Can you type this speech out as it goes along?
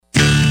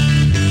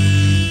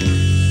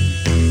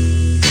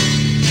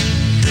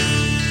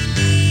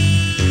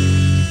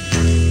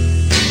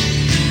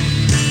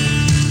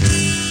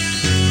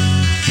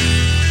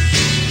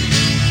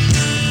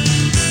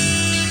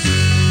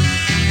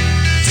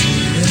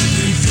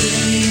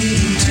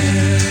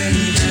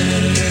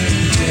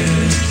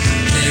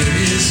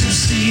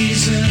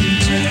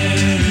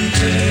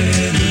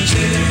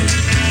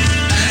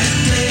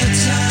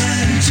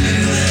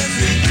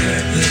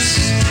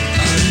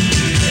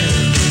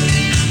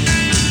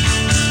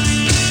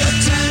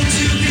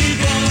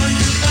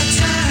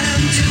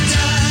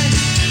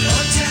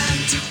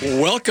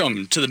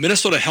Welcome to the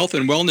Minnesota Health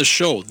and Wellness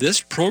Show.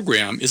 This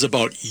program is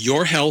about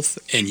your health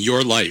and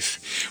your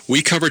life.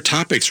 We cover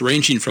topics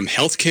ranging from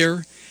health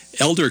care,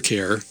 elder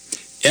care,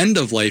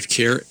 end-of-life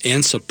care,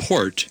 and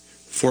support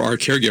for our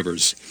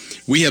caregivers.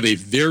 We have a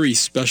very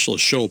special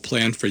show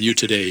planned for you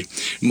today.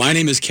 My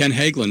name is Ken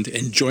Haglund,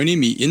 and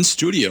joining me in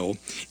studio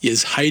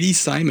is Heidi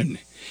Simon,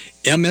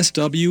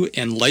 MSW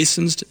and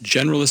licensed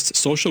generalist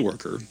social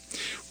worker.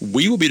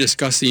 We will be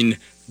discussing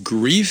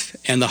grief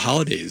and the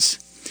holidays,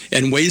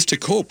 and ways to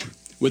cope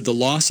with the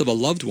loss of a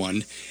loved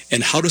one,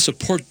 and how to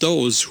support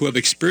those who have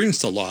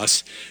experienced the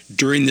loss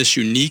during this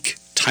unique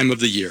time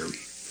of the year.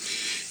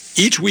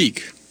 Each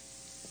week,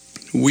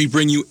 we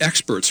bring you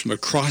experts from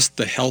across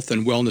the health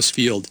and wellness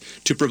field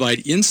to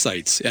provide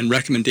insights and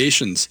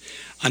recommendations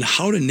on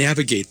how to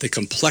navigate the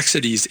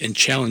complexities and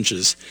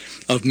challenges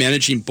of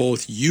managing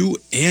both you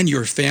and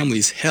your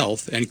family's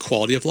health and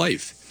quality of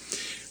life.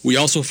 We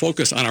also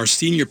focus on our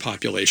senior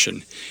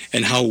population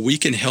and how we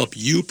can help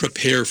you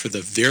prepare for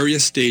the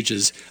various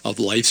stages of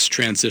life's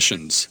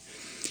transitions.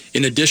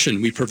 In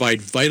addition, we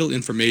provide vital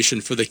information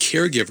for the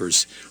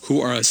caregivers who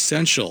are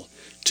essential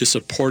to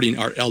supporting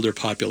our elder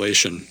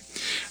population.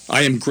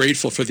 I am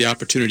grateful for the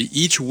opportunity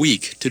each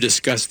week to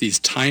discuss these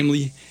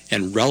timely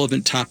and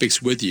relevant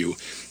topics with you,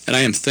 and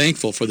I am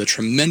thankful for the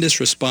tremendous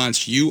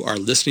response you, our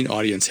listening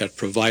audience, have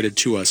provided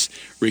to us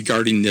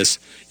regarding this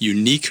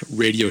unique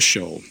radio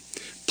show.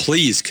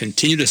 Please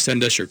continue to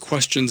send us your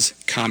questions,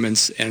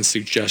 comments, and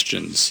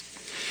suggestions.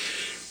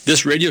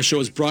 This radio show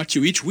is brought to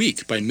you each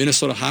week by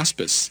Minnesota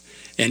Hospice,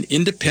 an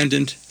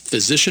independent,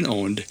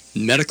 physician-owned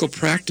medical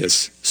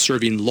practice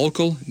serving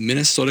local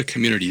Minnesota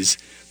communities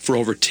for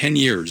over 10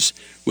 years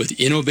with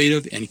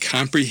innovative and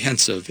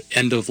comprehensive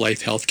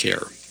end-of-life health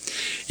care.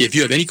 If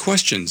you have any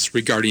questions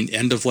regarding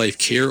end-of-life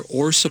care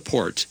or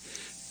support,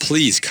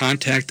 please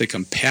contact the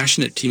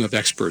compassionate team of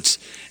experts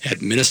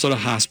at Minnesota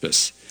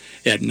Hospice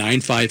at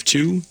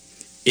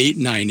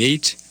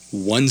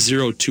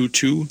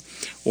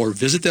 952-898-1022 or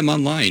visit them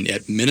online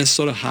at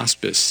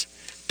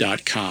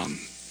minnesotahospice.com.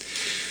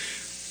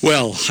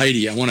 Well,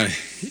 Heidi, I want to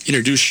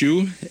introduce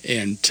you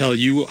and tell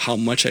you how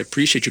much I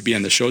appreciate you being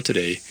on the show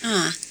today.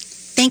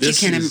 Thank you,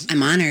 Ken.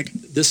 I'm honored.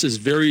 This is a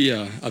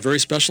very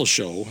special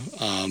show.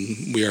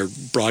 We are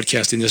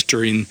broadcasting this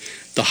during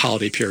the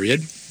holiday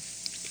period.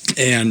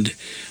 And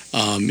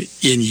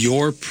in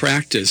your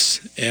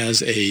practice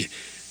as a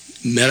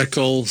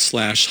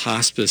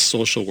medical/hospice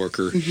social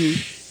worker,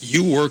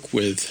 you work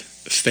with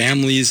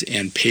families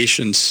and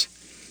patients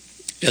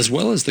as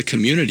well as the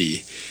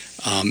community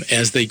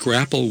as they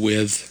grapple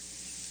with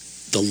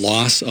the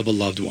loss of a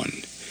loved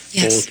one,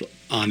 yes, both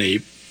on a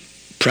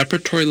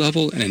preparatory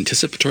level and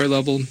anticipatory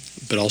level,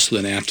 but also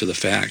then after the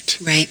fact.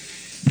 Right.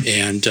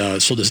 And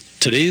so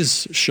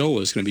today's show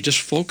is going to be just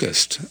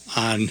focused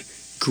on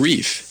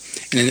grief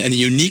and the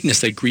uniqueness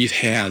that grief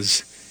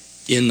has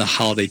in the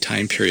holiday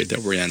time period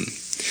that we're in.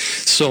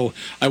 So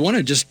I want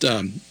to just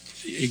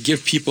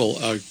give people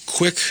a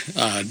quick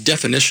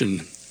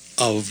definition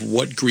of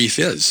what grief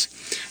is.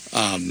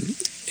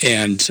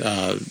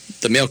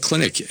 The Mayo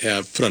Clinic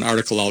put an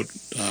article out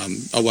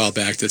a while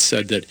back that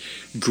said that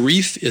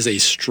grief is a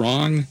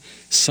strong,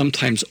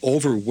 sometimes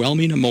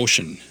overwhelming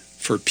emotion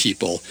for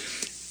people,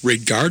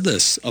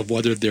 regardless of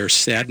whether their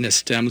sadness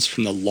stems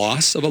from the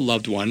loss of a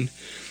loved one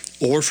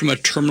or from a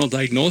terminal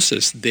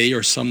diagnosis they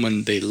or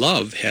someone they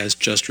love has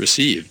just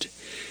received.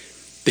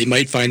 They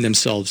might find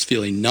themselves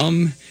feeling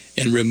numb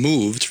and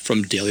removed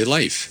from daily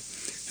life,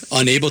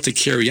 unable to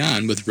carry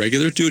on with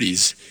regular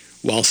duties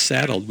while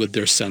saddled with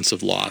their sense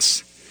of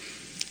loss.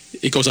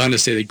 It goes on to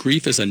say that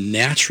grief is a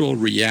natural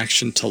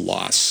reaction to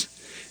loss,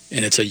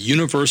 and it's a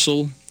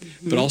universal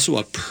but also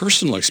a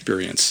personal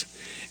experience.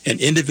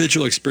 And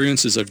individual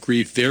experiences of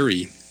grief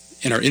vary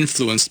and are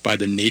influenced by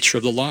the nature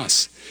of the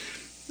loss.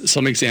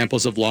 Some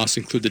examples of loss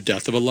include the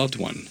death of a loved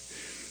one,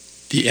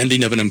 the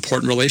ending of an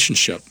important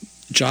relationship,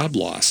 job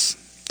loss,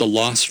 the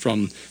loss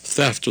from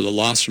theft, or the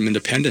loss from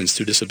independence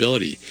through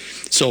disability.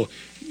 So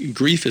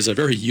grief is a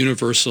very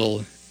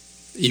universal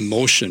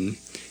emotion,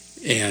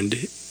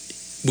 and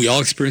we all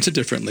experience it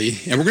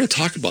differently, and we're going to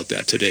talk about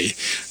that today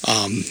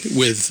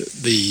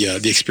with the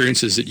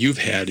experiences that you've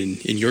had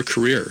in your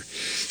career.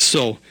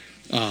 So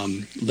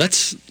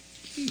let's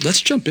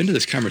jump into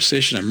this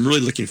conversation. I'm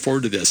really looking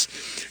forward to this.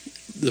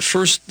 The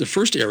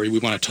first area we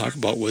want to talk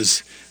about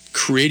was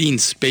creating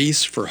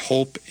space for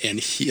hope and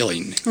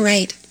healing.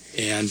 Right.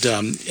 And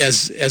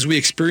as we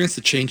experience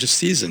the change of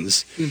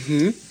seasons,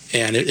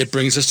 and it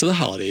brings us to the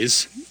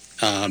holidays,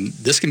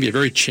 this can be a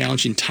very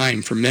challenging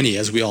time for many,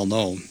 as we all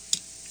know.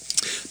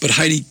 But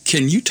Heidi,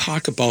 can you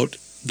talk about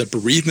the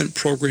bereavement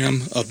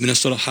program of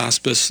Minnesota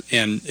Hospice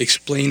and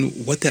explain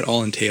what that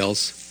all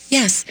entails?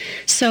 Yes.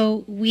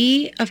 So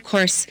we, of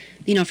course,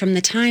 from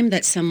the time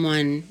that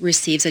someone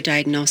receives a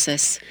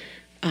diagnosis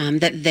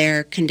that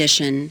their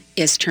condition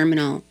is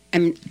terminal,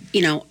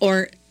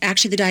 or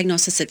actually the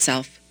diagnosis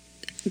itself,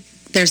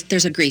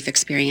 there's a grief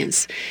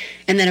experience.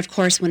 And then, of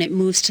course, when it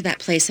moves to that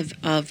place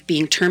of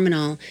being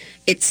terminal,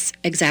 it's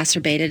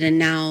exacerbated, and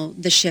now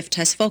the shift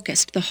has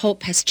focused. The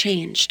hope has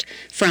changed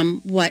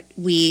from what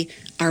we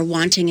are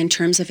wanting in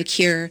terms of a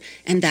cure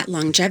and that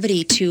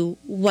longevity to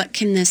what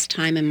can this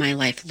time in my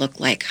life look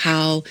like?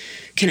 How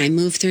can I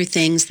move through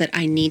things that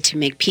I need to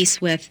make peace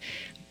with?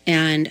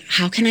 And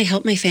how can I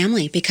help my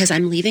family because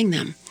I'm leaving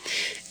them?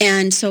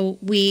 And so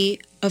we,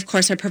 of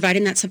course, are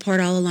providing that support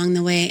all along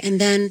the way. And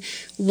then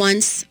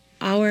once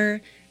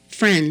our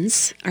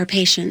friends, our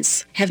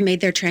patients, have made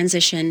their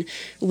transition,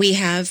 we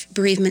have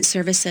bereavement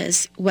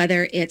services,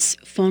 whether it's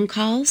phone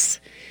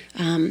calls,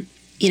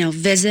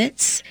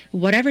 visits,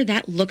 whatever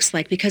that looks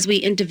like, because we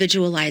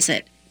individualize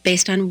it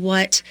based on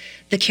what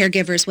the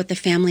caregivers, what the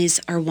families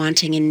are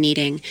wanting and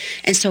needing.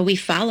 And so we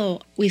follow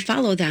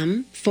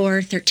them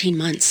for 13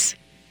 months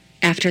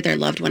after their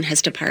loved one has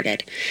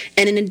departed.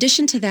 And in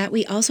addition to that,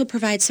 we also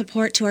provide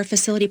support to our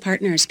facility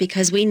partners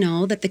because we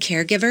know that the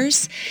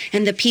caregivers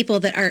and the people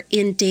that are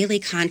in daily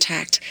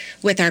contact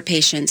with our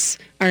patients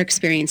are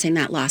experiencing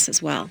that loss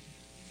as well.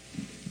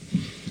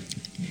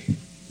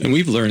 And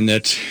we've learned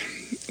that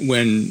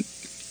when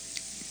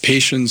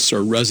patients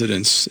or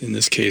residents, in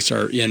this case,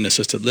 are in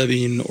assisted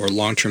living or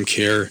long-term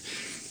care,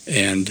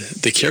 and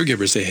the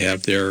caregivers they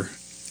have there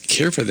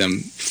care for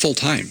them full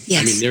time.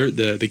 Yes. I mean,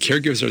 the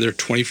caregivers are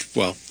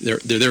there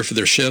they're there for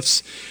their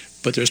shifts,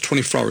 but there's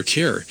 24-hour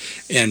care,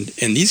 and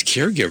these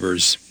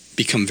caregivers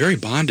become very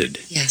bonded.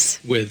 Yes.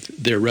 With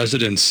their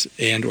residents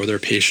and or their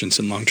patients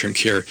in long-term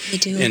care. They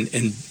do.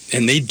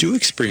 And they do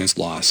experience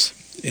loss,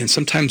 and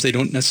sometimes they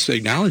don't necessarily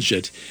acknowledge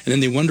it, and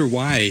then they wonder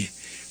why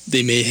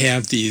they may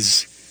have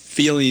these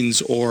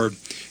feelings or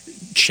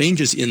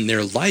changes in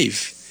their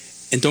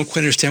life and don't quite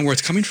understand where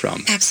it's coming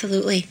from.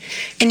 Absolutely.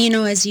 And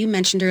as you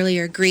mentioned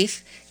earlier,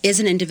 grief is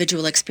an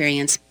individual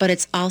experience, but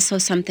it's also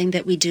something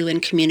that we do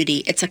in community.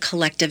 It's a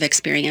collective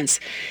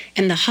experience.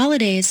 And the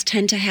holidays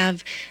tend to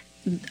have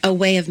a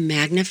way of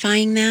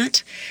magnifying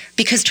that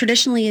because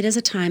traditionally it is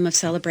a time of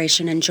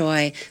celebration and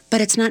joy,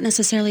 but it's not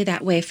necessarily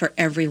that way for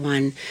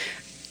everyone.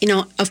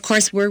 Of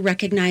course, we're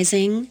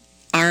recognizing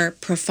our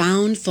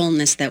profound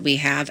fullness that we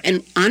have.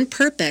 And on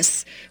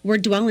purpose, we're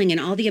dwelling in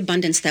all the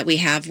abundance that we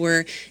have.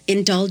 We're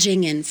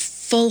indulging in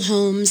full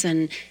homes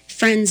and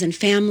friends and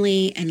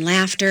family and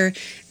laughter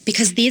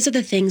because these are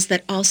the things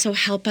that also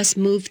help us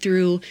move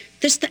through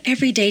just the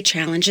everyday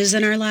challenges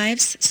in our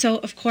lives. So,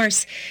 of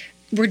course,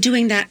 we're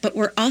doing that, but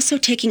we're also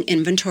taking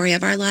inventory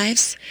of our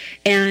lives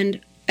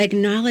and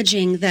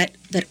acknowledging that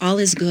all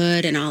is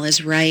good and all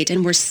is right,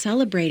 and we're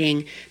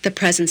celebrating the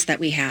presence that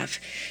we have.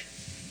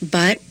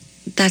 But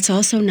that's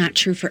also not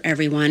true for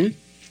everyone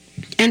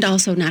and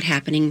also not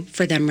happening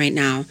for them right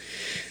now.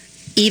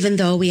 Even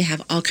though we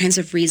have all kinds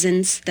of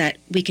reasons that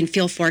we can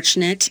feel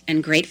fortunate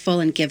and grateful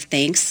and give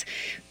thanks,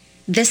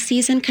 this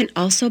season can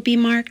also be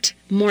marked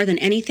more than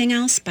anything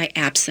else by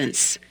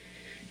absence.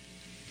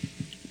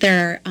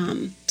 There are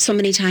so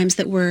many times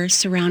that we're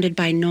surrounded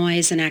by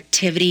noise and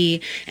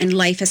activity and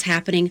life is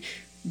happening,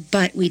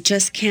 but we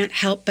just can't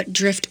help but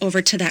drift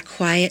over to that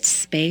quiet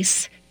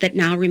space that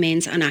now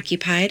remains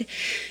unoccupied.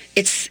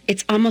 It's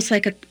almost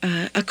like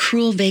a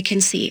cruel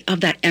vacancy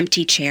of that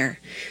empty chair.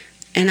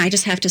 And I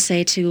just have to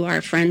say to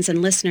our friends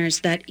and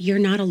listeners that you're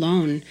not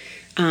alone.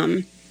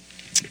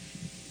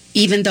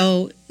 Even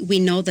though we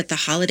know that the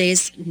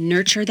holidays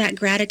nurture that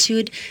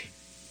gratitude,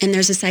 and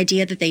there's this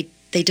idea that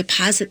they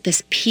deposit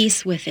this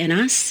peace within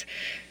us,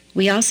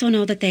 we also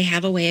know that they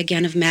have a way,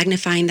 again, of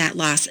magnifying that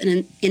loss.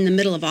 And in the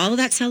middle of all of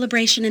that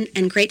celebration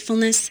and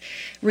gratefulness,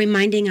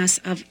 reminding us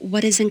of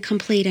what is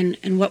incomplete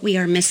and what we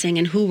are missing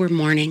and who we're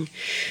mourning.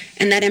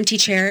 And that empty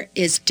chair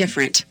is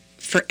different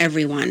for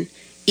everyone,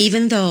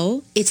 even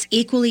though it's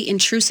equally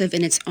intrusive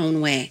in its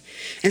own way.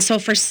 And so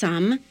for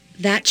some,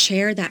 that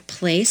chair, that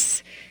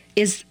place,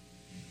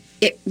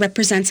 it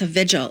represents a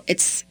vigil.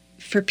 It's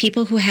for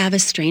people who have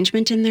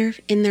estrangement in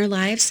their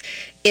lives.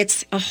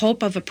 It's a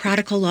hope of a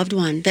prodigal loved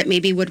one that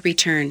maybe would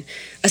return,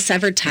 a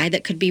severed tie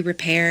that could be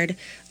repaired,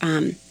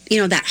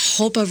 that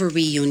hope of a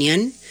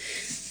reunion.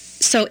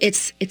 So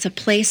it's a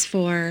place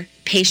for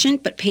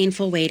patient but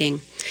painful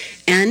waiting.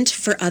 And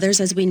for others,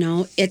 as we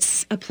know,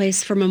 it's a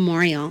place for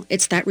memorial.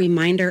 It's that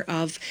reminder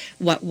of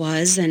what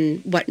was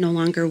and what no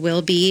longer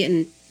will be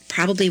and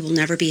probably will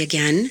never be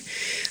again.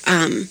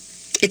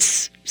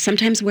 It's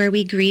sometimes where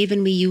we grieve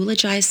and we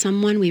eulogize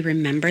someone, we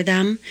remember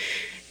them.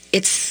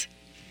 It's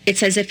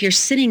as if you're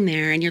sitting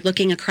there and you're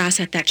looking across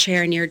at that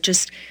chair and you're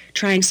just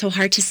trying so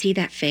hard to see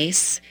that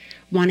face,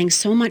 wanting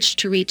so much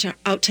to reach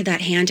out to that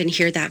hand and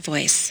hear that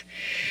voice.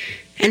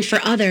 And for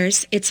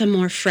others, it's a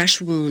more fresh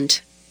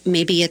wound.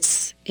 Maybe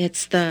it's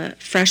the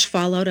fresh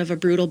fallout of a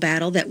brutal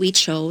battle that we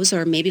chose,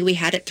 or maybe we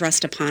had it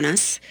thrust upon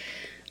us.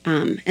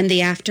 And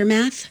the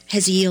aftermath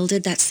has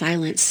yielded that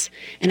silence.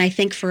 And I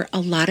think for a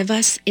lot of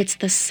us, it's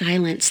the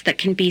silence that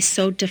can be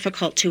so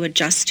difficult to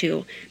adjust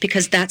to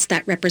because that's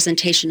that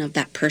representation of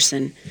that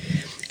person.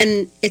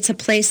 And it's a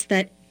place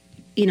that,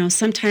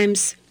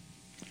 sometimes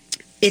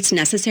it's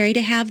necessary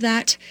to have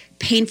that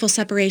painful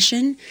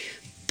separation,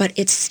 but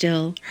it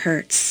still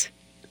hurts.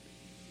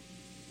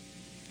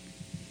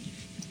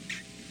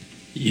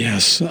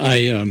 Yes,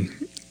 one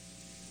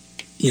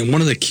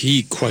of the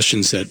key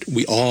questions that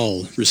we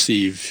all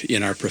receive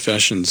in our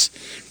professions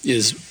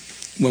is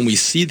when we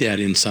see that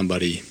in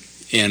somebody,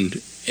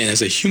 and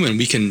as a human,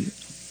 we can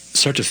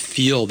start to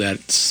feel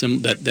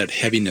that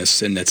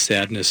heaviness and that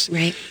sadness.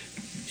 Right.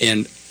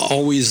 And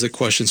always the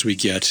questions we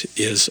get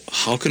is,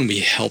 how can we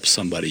help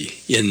somebody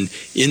in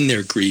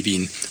their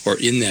grieving or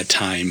in that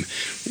time?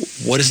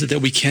 What is it that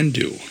we can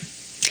do?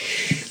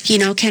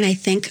 Ken, I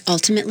think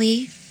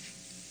ultimately,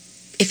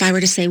 if I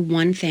were to say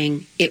one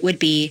thing, it would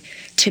be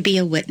to be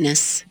a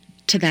witness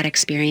to that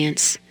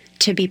experience,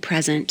 to be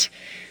present.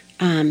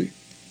 A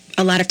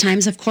lot of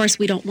times, of course,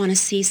 we don't want to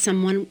see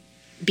someone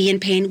be in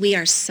pain. We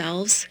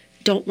ourselves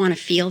don't want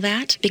to feel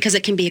that because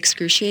it can be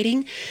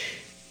excruciating.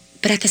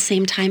 But at the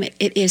same time,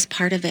 it is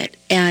part of it.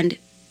 And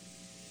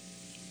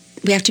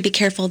we have to be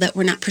careful that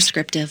we're not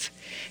prescriptive,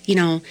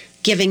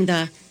 giving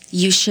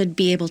you should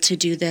be able to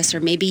do this,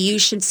 or maybe you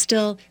should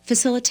still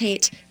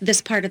facilitate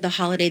this part of the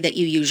holiday that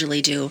you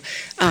usually do,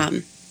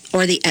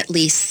 or at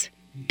least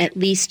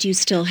you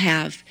still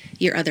have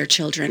your other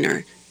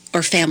children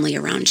or family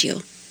around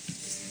you.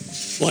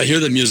 Well, I hear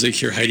the music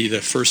here, Heidi. The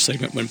first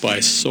segment went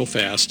by so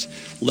fast.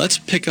 Let's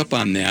pick up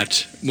on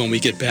that when we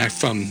get back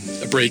from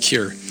a break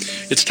here.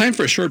 It's time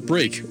for a short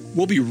break.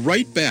 We'll be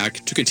right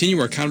back to continue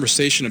our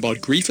conversation about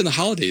grief in the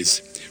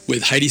holidays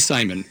with Heidi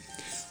Simon,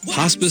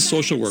 hospice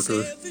social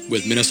worker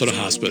with Minnesota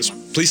Hospice.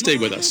 Please stay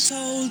with us.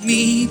 Told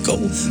me, go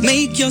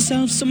make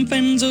yourself some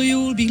friends or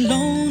you'll be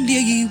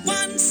lonely.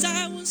 Once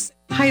I was...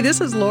 Hi,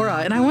 this is Laura,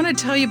 and I want to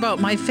tell you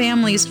about my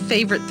family's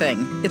favorite thing.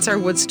 It's our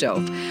wood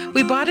stove.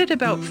 We bought it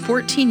about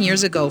 14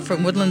 years ago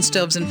from Woodland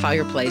Stoves and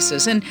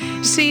Fireplaces. And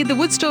see, the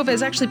wood stove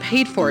has actually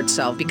paid for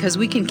itself because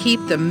we can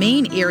keep the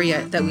main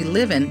area that we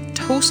live in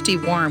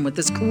toasty warm with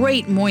this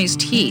great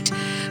moist heat.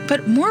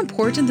 But more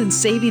important than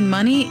saving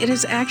money, it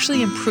has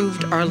actually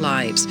improved our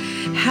lives.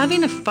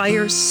 Having a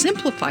fire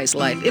simplifies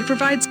life. It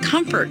provides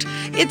comfort.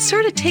 It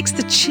sort of takes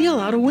the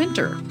chill out of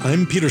winter.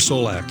 I'm Peter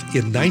Solak.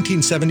 In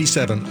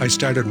 1977, I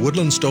started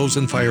Woodland Stoves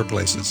and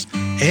Fireplaces,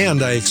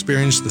 and I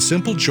experienced the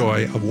simple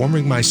joy of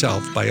warming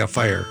myself by a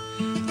fire.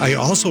 I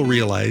also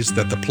realized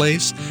that the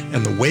place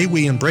and the way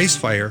we embrace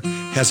fire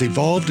has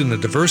evolved in a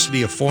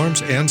diversity of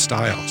forms and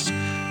styles.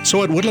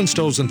 So at Woodland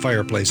Stoves and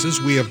Fireplaces,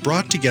 we have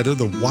brought together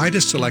the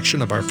widest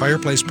selection of our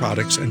fireplace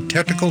products and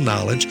technical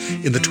knowledge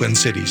in the Twin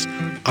Cities.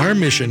 Our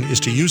mission is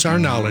to use our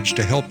knowledge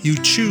to help you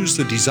choose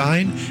the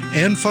design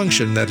and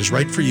function that is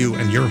right for you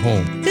and your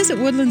home. Visit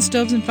Woodland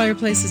Stoves and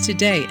Fireplaces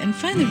today and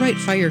find the right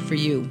fire for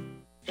you.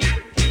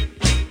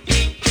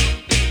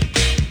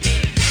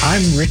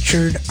 I'm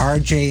Richard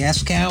R.J.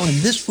 Eskow,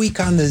 and this week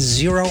on the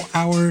Zero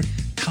Hour,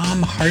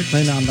 Tom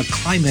Hartman on the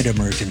climate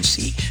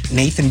emergency,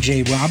 Nathan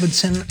J.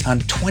 Robinson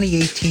on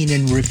 2018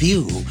 in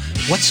review,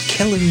 what's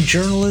killing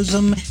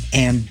journalism,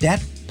 and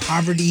debt,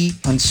 poverty,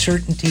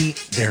 uncertainty,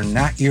 they're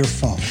not your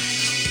fault.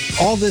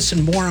 All this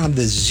and more on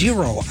the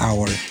Zero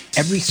Hour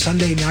every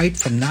Sunday night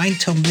from 9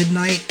 till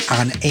midnight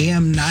on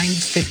AM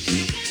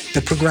 950,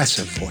 the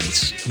progressive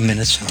voice of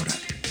Minnesota.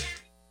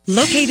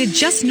 Located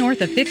just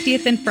north of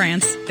 50th in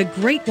France, the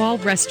Great Wall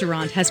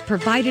Restaurant has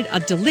provided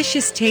a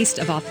delicious taste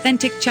of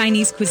authentic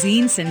Chinese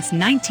cuisine since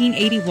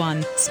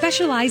 1981.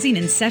 Specializing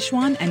in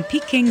Szechuan and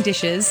Peking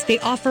dishes, they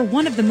offer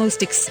one of the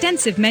most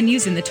extensive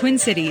menus in the Twin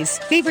Cities.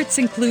 Favorites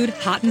include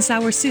hot and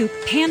sour soup,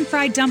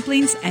 pan-fried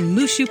dumplings, and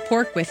mushu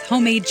pork with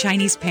homemade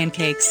Chinese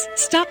pancakes.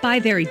 Stop by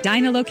their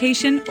Edina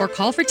location or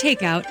call for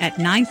takeout at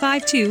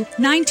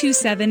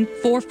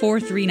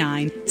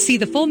 952-927-4439. See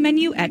the full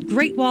menu at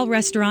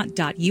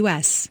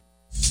greatwallrestaurant.us.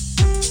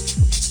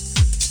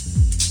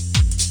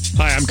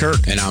 Hi, I'm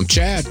Kirk. And I'm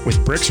Chad.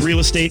 With Bricks Real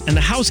Estate and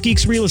the House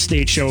Geeks Real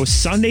Estate Show,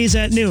 Sundays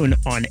at noon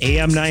on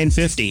AM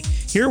 950.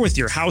 Here with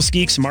your House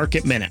Geeks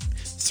Market Minute.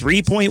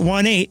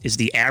 3.18 is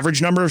the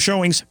average number of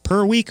showings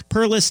per week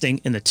per listing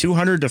in the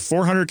 200 to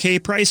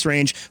 400K price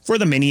range for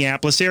the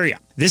Minneapolis area.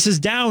 This is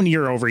down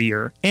year over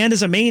year and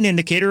is a main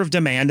indicator of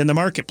demand in the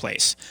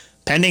marketplace.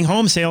 Pending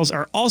home sales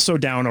are also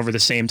down over the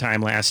same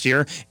time last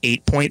year,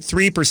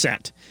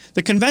 8.3%.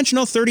 The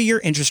conventional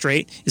 30-year interest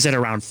rate is at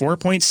around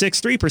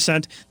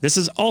 4.63%. This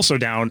is also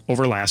down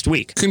over last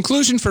week.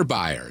 Conclusion for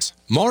buyers.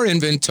 More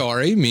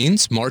inventory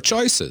means more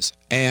choices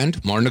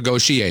and more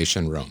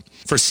negotiation room.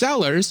 For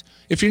sellers,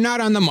 if you're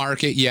not on the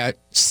market yet,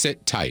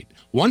 sit tight.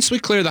 Once we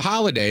clear the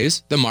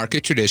holidays, the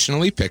market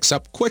traditionally picks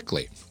up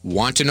quickly.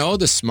 Want to know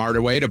the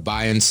smarter way to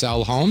buy and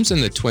sell homes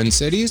in the Twin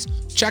Cities?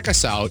 Check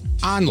us out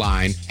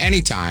online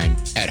anytime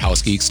at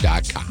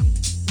housegeeks.com.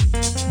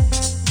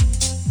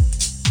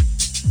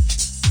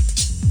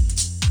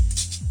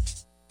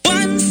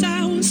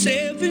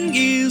 7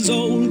 years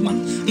old, my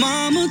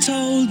mama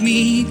told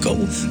me, go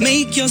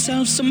make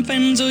yourself some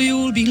friends or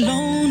you'll be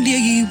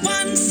lonely.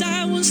 Once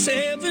I was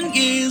 7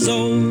 years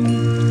old.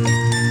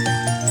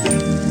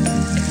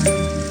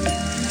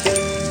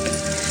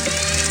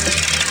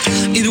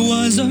 It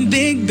was a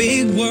big,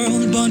 big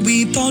world, but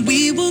we thought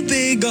we were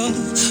bigger.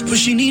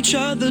 Pushing each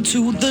other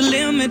to the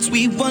limits,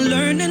 we were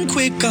learning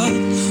quicker.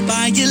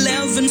 By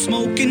 11,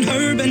 smoking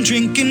herb and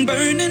drinking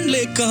burning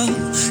liquor.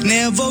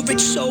 Never rich,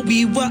 so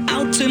we were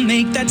out to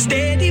make that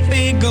steady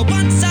figure.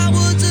 Once I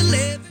was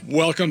 11.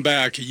 Welcome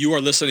back. You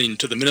are listening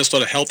to the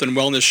Minnesota Health and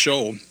Wellness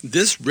Show.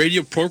 This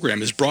radio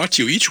program is brought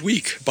to you each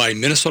week by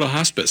Minnesota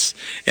Hospice,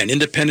 an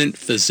independent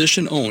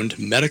physician-owned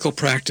medical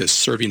practice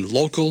serving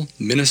local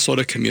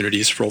Minnesota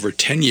communities for over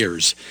 10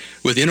 years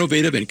with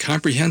innovative and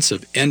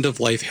comprehensive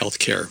end-of-life health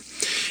care.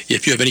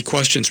 If you have any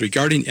questions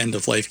regarding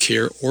end-of-life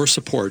care or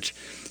support,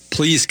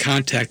 please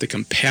contact the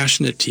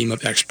compassionate team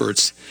of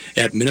experts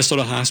at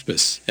Minnesota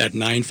Hospice at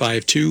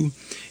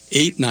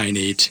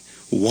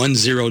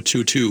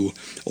 952-898-1022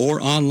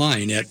 or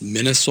online at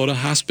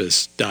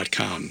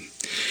minnesotahospice.com.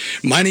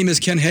 My name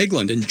is Ken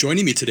Haglund, and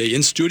joining me today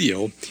in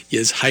studio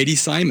is Heidi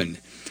Simon,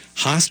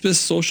 hospice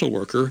social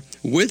worker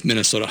with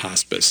Minnesota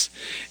Hospice.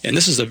 And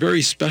this is a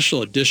very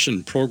special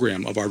edition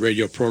program of our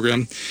radio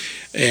program,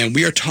 and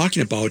we are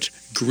talking about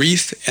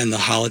grief and the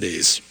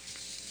holidays.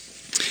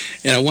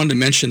 And I wanted to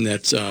mention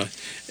that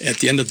at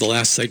the end of the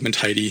last segment,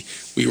 Heidi,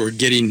 we were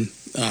getting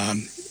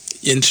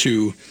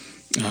into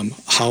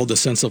how the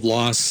sense of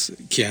loss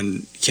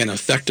can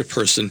affect a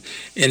person.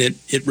 And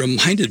it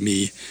reminded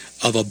me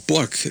of a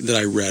book that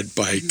I read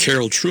by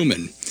Carol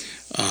Truman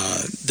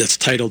that's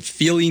titled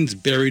Feelings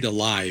Buried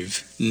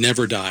Alive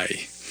Never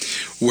Die,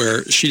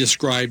 where she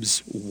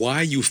describes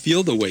why you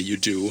feel the way you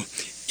do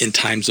in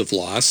times of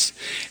loss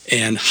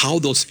and how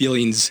those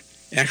feelings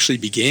actually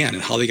began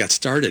and how they got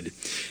started.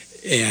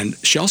 And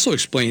she also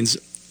explains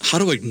how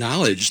to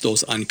acknowledge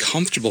those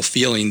uncomfortable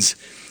feelings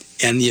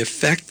and the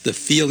effect the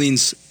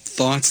feelings,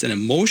 thoughts, and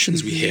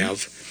emotions we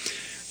have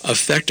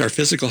affect our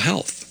physical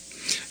health.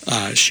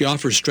 She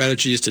offers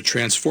strategies to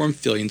transform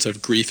feelings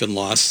of grief and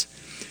loss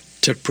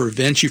to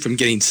prevent you from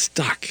getting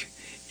stuck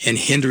and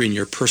hindering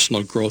your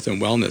personal growth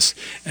and wellness.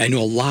 And I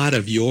know a lot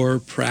of your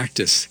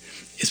practice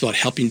is about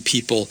helping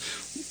people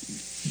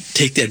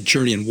take that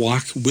journey and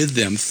walk with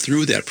them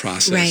through that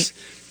process. Right.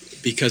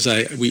 Because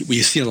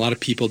we've seen a lot of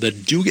people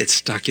that do get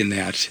stuck in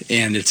that,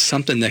 and it's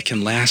something that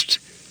can last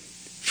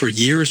for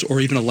years or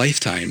even a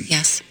lifetime.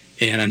 Yes.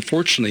 And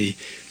unfortunately,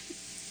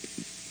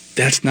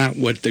 that's not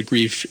what the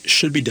grief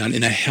should be done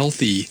in a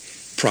healthy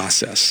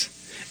process.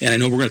 And I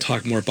know we're going to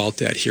talk more about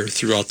that here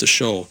throughout the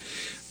show.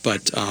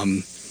 But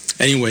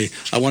anyway,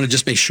 I want to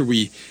just make sure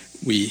we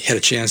had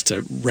a chance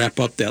to wrap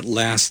up that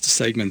last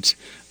segment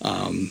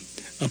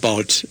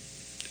about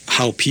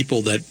how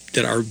people that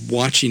are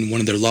watching one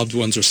of their loved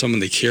ones or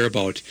someone they care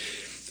about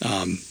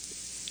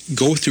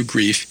go through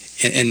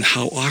grief and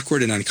how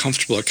awkward and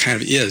uncomfortable it kind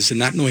of is and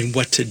not knowing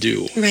what to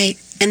do. Right.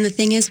 And the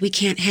thing is, we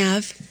can't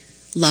have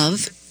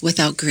love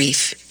without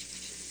grief.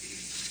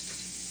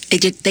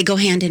 They go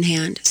hand in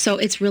hand. So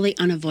it's really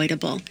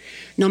unavoidable.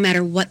 No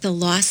matter what the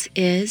loss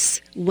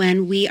is,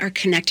 when we are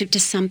connected to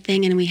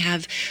something and we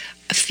have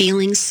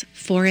feelings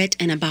for it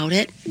and about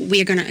it, we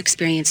are going to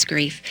experience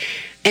grief.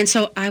 And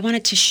so I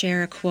wanted to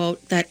share a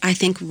quote that I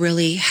think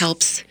really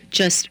helps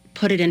just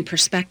put it in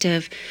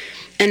perspective.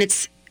 And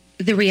it's,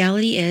 the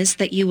reality is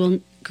that you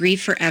will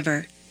grieve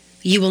forever.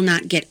 You will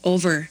not get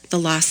over the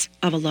loss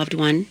of a loved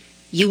one.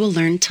 You will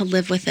learn to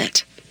live with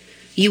it.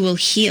 You will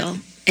heal,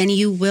 and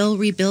you will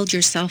rebuild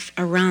yourself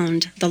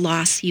around the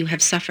loss you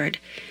have suffered.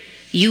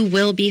 You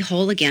will be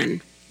whole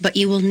again, but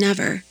you will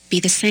never be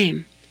the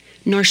same,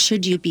 nor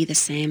should you be the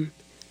same,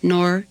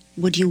 nor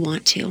would you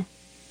want to.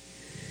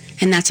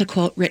 And that's a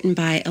quote written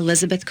by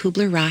Elizabeth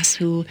Kubler-Ross,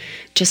 who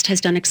just has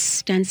done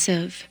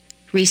extensive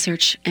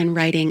research and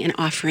writing and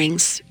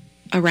offerings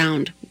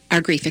around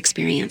our grief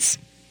experience.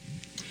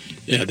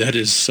 Yeah,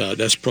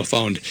 that's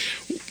profound.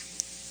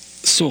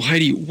 So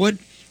Heidi, what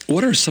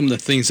are some of the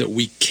things that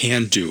we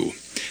can do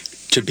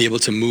to be able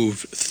to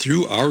move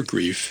through our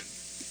grief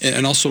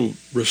and also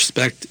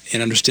respect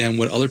and understand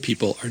what other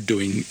people are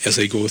doing as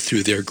they go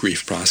through their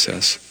grief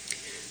process?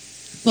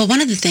 Well,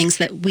 one of the things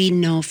that we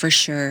know for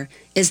sure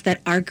is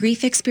that our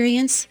grief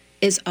experience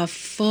is a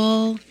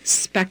full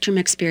spectrum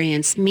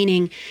experience,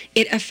 meaning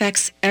it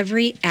affects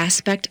every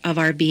aspect of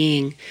our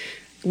being.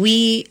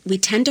 We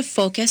tend to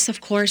focus, of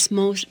course,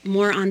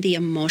 more on the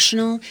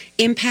emotional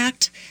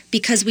impact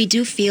because we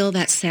do feel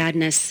that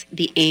sadness,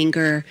 the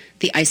anger,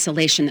 the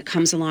isolation that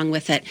comes along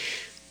with it.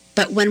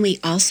 But when we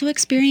also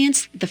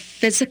experience the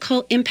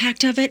physical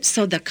impact of it,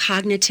 so the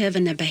cognitive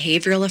and the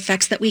behavioral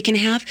effects that we can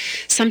have,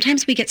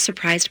 sometimes we get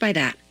surprised by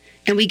that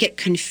and we get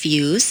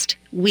confused.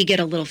 We get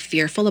a little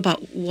fearful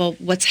about, well,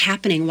 what's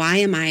happening? Why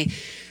am I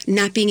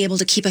not being able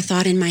to keep a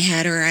thought in my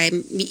head? Or I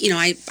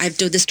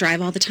do this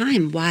drive all the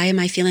time. Why am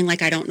I feeling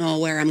like I don't know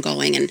where I'm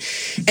going?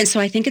 And so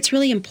I think it's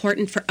really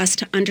important for us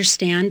to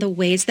understand the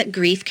ways that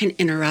grief can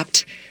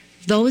interrupt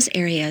those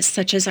areas,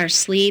 such as our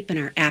sleep and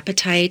our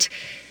appetite.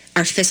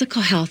 Our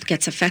physical health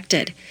gets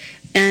affected.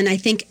 And I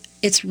think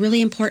it's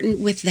really important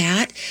with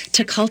that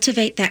to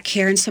cultivate that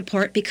care and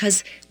support,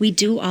 because we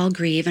do all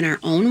grieve in our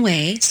own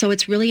way. So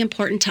it's really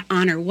important to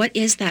honor what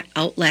is that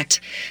outlet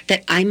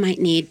that I might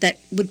need that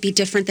would be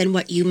different than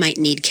what you might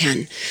need,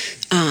 Ken.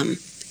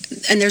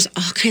 And there's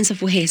all kinds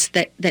of ways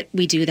that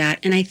we do that.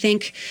 And I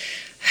think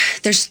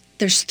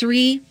there's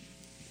three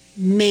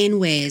main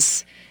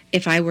ways,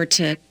 if I were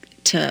to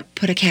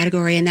put a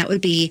category, and that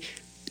would be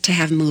to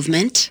have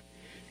movement,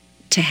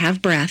 to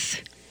have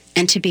breath,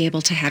 and to be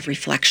able to have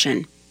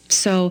reflection.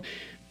 So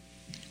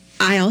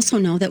I also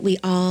know that we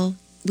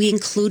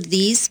include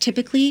these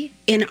typically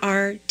in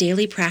our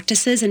daily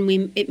practices,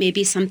 and it may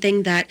be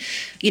something that,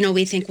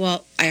 we think,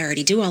 well, I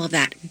already do all of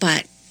that,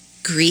 but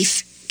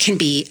grief can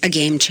be a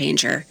game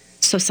changer.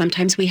 So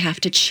sometimes we have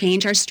to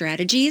change our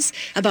strategies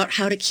about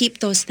how to keep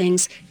those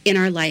things in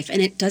our life,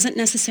 and it doesn't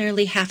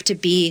necessarily have to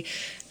be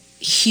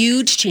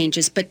huge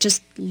changes, but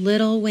just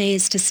little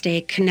ways to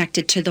stay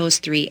connected to those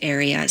three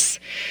areas.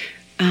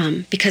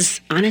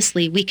 Because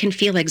honestly, we can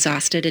feel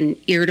exhausted and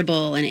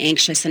irritable and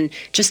anxious and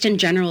just in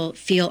general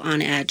feel on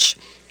edge.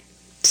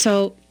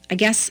 So I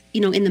guess,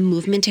 in the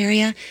movement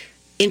area,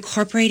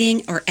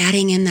 incorporating or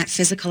adding in that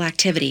physical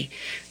activity.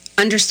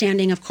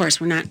 Understanding, of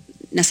course, we're not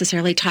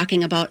necessarily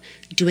talking about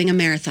doing a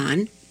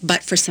marathon,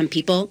 but for some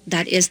people,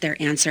 that is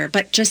their answer.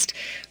 But just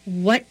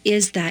what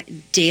is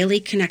that daily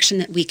connection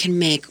that we can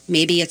make?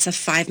 Maybe it's a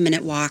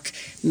 5-minute walk.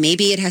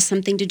 Maybe it has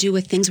something to do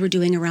with things we're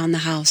doing around the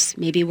house.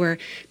 Maybe we're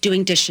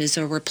doing dishes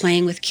or we're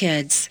playing with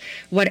kids.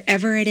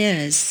 Whatever it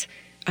is,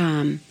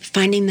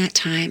 finding that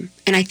time.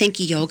 And I think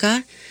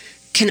yoga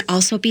can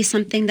also be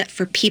something that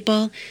for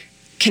people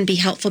can be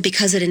helpful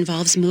because it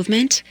involves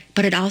movement,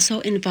 but it also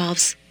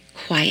involves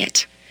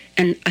quiet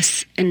and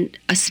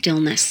a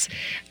stillness.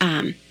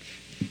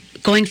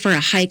 Going for a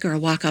hike or a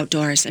walk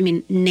outdoors. I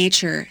mean,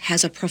 nature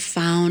has a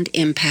profound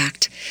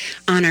impact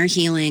on our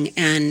healing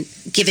and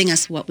giving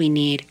us what we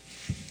need.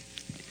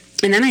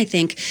 And then I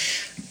think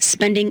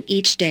spending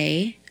each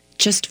day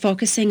just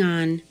focusing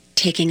on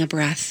taking a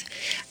breath.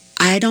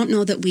 I don't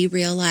know that we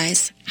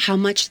realize how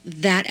much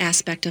that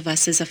aspect of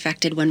us is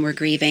affected when we're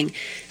grieving.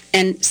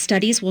 And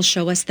studies will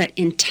show us that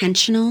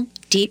intentional,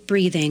 deep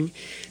breathing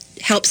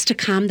helps to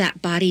calm that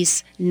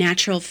body's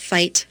natural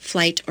fight,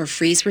 flight, or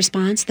freeze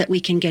response that we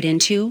can get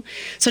into.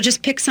 So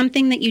just pick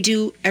something that you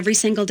do every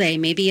single day.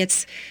 Maybe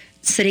it's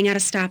sitting at a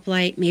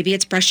stoplight. Maybe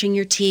it's brushing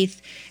your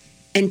teeth.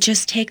 And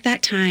just take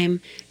that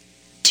time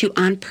to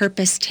on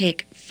purpose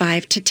take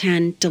 5 to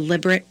 10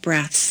 deliberate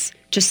breaths.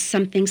 Just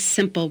something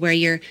simple where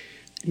you're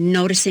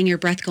noticing your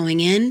breath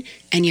going in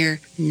and you're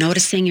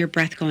noticing your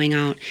breath going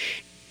out.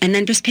 And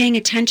then just paying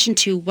attention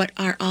to what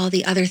are all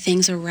the other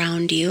things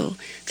around you,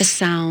 the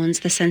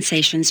sounds, the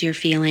sensations you're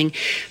feeling.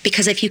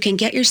 Because if you can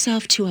get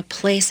yourself to a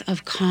place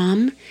of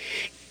calm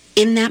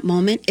in that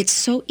moment, it's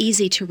so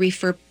easy to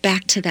refer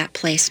back to that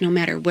place no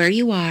matter where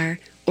you are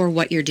or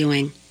what you're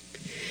doing.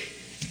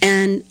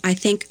 And I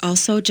think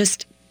also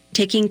just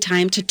taking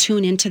time to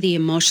tune into the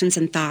emotions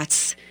and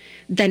thoughts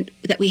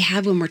that we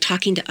have when we're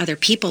talking to other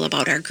people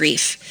about our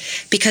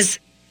grief. Because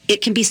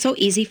it can be so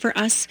easy for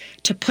us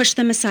to push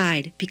them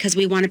aside because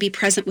we want to be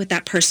present with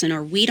that person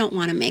or we don't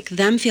want to make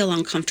them feel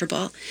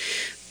uncomfortable.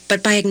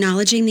 But by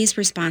acknowledging these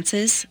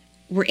responses,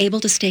 we're able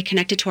to stay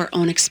connected to our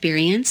own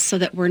experience so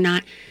that we're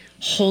not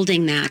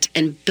holding that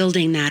and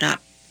building that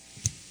up.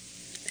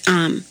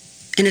 And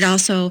it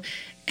also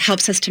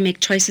helps us to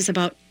make choices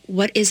about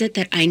what is it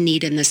that I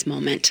need in this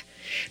moment.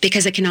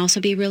 Because it can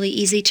also be really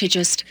easy to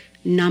just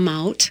numb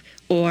out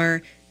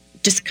or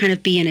just kind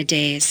of be in a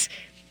daze.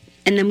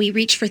 And then we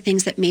reach for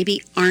things that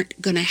maybe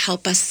aren't going to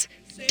help us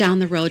down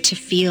the road to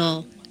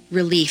feel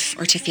relief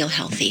or to feel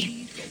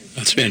healthy.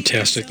 That's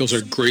fantastic. Those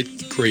are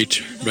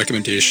great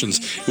recommendations.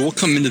 We'll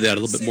come into that a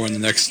little bit more in the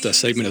next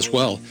segment as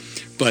well.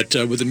 But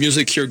with the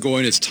music here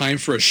going, it's time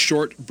for a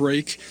short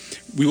break.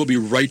 We will be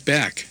right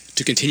back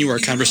to continue our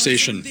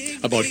conversation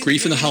about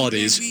grief in the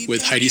holidays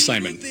with Heidi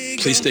Simon.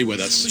 Please stay with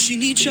us.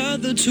 Pushing each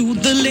other to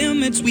the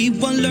limits, we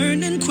were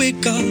learning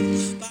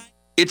quicker.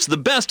 It's the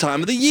best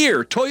time of the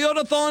year.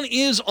 Toyotathon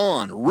is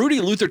on. Rudy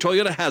Luther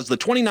Toyota has the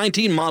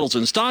 2019 models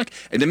in stock,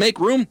 and to make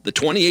room, the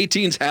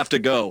 2018s have to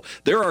go.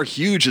 There are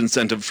huge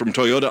incentives from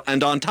Toyota,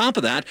 and on top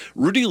of that,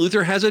 Rudy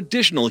Luther has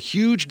additional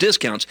huge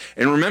discounts.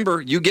 And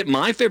remember, you get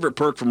my favorite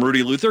perk from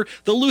Rudy Luther,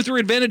 the Luther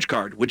Advantage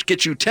Card, which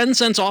gets you 10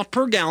 cents off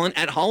per gallon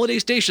at holiday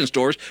station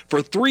stores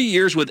for 3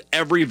 years with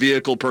every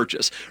vehicle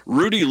purchase.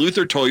 Rudy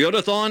Luther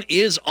Toyotathon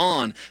is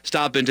on.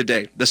 Stop in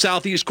today. The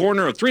southeast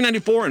corner of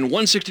 394 and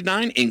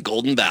 169 in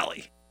Golden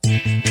Valley.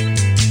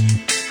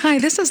 Hi,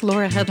 this is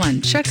Laura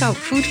Headland. Check out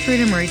Food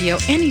Freedom Radio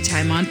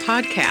anytime on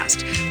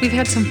podcast. We've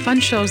had some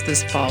fun shows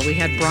this fall. We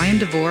had Brian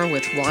DeVore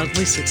with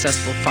Wildly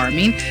Successful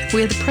Farming.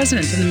 We had the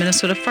president of the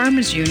Minnesota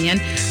Farmers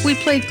Union. We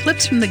played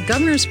clips from the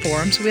Governor's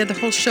Forum, so we had the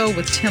whole show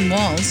with Tim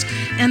Walls.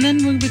 And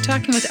then we'll be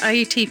talking with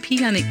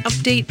IATP on the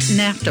Update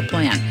NAFTA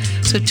plan.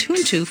 So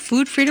tune to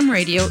Food Freedom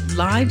Radio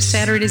live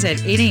Saturdays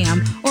at 8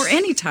 a.m. or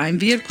anytime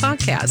via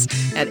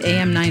podcast at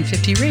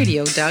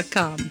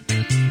am950radio.com.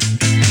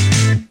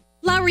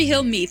 La Lowry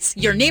Hill Meats,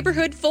 your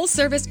neighborhood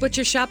full-service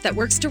butcher shop that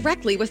works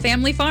directly with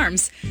family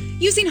farms.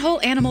 Using whole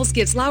animals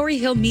gives Lowry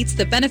Hill Meats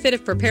the benefit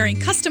of preparing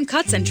custom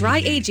cuts and dry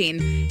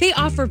aging. They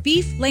offer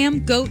beef,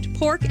 lamb, goat,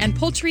 pork, and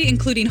poultry,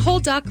 including whole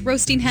duck,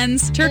 roasting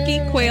hens,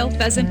 turkey, quail,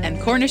 pheasant, and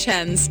Cornish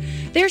hens.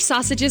 Their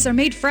sausages are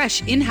made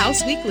fresh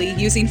in-house weekly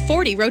using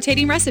 40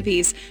 rotating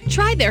recipes.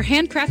 Try their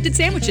handcrafted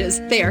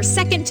sandwiches. They are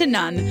second to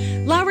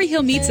none. Lowry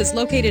Hill Meats is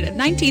located at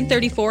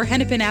 1934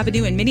 Hennepin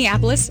Avenue in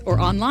Minneapolis or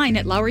online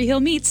at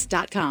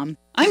LowryHillMeats.com.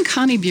 I'm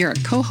Connie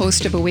Bjork,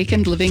 co-host of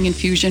Awakened Living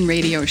Infusion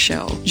radio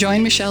show.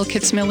 Join Michelle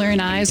Kitzmiller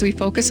and I as we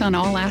focus on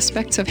all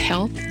aspects of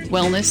health,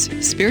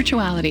 wellness,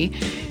 spirituality,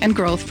 and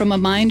growth from a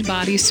mind,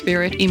 body,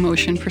 spirit,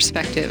 emotion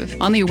perspective.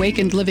 On the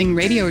Awakened Living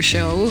radio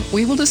show,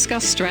 we will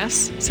discuss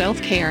stress,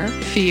 self-care,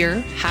 fear,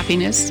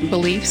 happiness,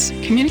 beliefs,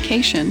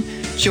 communication,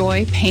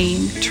 joy,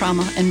 pain,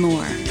 trauma, and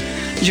more.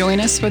 Join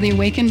us for the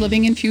Awakened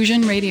Living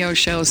Infusion radio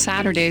show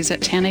Saturdays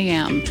at 10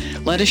 a.m.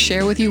 Let us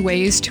share with you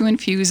ways to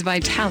infuse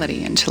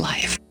vitality into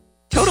life.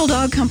 Total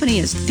Dog Company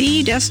is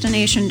the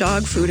destination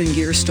dog food and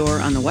gear store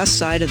on the west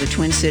side of the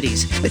Twin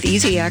Cities with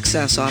easy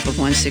access off of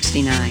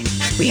 169.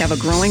 We have a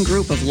growing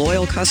group of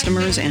loyal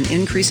customers and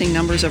increasing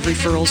numbers of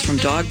referrals from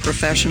dog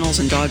professionals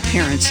and dog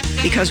parents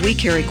because we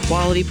carry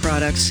quality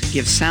products,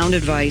 give sound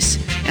advice,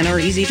 and are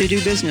easy to do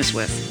business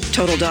with.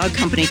 Total Dog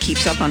Company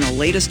keeps up on the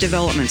latest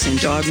developments in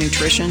dog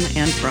nutrition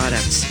and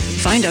products.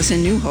 Find us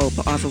in New Hope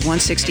off of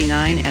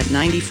 169 at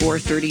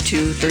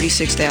 9432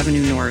 36th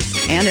Avenue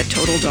North and at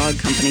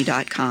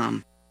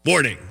TotalDogCompany.com.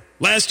 Warning.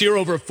 Last year,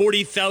 over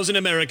 40,000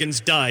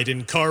 Americans died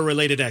in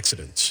car-related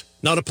accidents.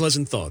 Not a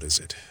pleasant thought, is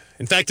it?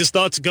 In fact, as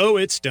thoughts go,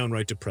 it's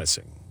downright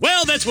depressing.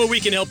 Well, that's where we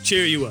can help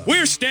cheer you up.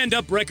 We're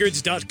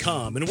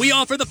StandUpRecords.com, and we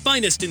offer the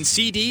finest in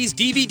CDs,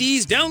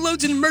 DVDs,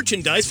 downloads, and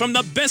merchandise from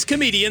the best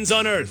comedians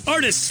on earth.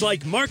 Artists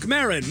like Mark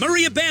Maron,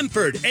 Maria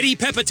Bamford, Eddie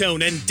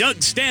Pepitone, and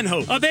Doug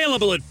Stanhope.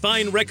 Available at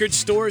fine record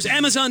stores,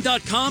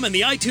 Amazon.com, and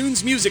the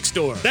iTunes Music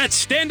Store.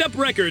 That's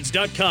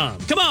StandUpRecords.com.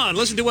 Come on,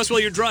 listen to us while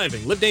you're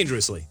driving. Live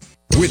dangerously.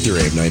 With your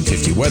AM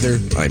 950 weather,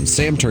 I'm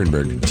Sam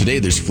Turnberg. Today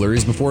there's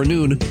flurries before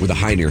noon with a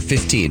high near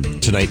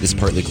 15. Tonight is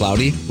partly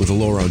cloudy with a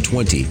low around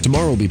 20.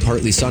 Tomorrow will be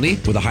partly sunny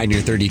with a high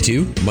near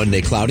 32.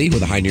 Monday cloudy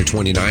with a high near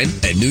 29.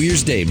 And New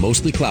Year's Day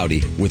mostly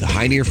cloudy with a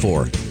high near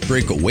 4.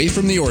 Break away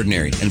from the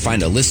ordinary and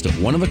find a list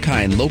of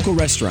one-of-a-kind local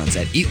restaurants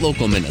at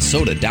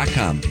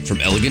eatlocalminnesota.com.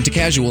 From elegant to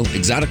casual,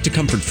 exotic to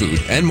comfort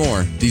food, and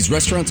more, these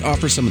restaurants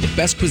offer some of the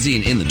best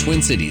cuisine in the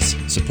Twin Cities.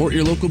 Support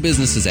your local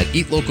businesses at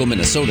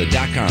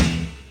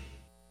eatlocalminnesota.com.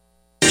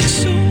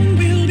 Soon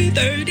we'll be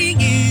 30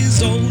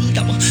 years old.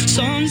 Our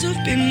songs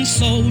have been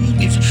sold.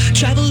 We've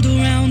traveled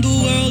around the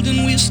world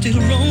and we're still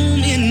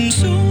roaming.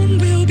 Soon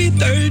we'll be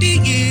 30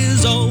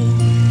 years old.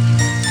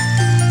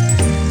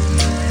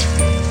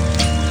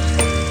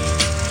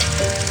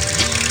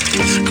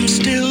 I'm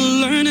still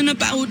learning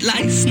about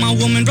life. My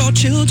woman brought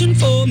children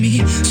for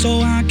me,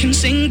 so I can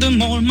sing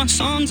them all my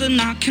songs and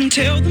I can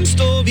tell them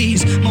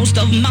stories. Most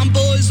of my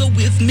boys are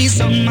with me,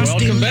 some are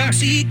still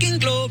seeking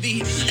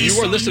glory. You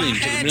are listening to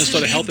the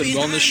Minnesota Health and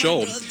Wellness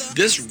Show.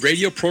 This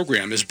radio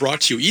program is brought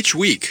to you each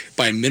week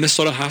by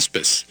Minnesota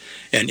Hospice,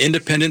 an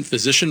independent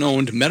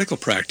physician-owned medical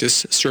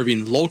practice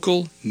serving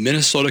local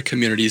Minnesota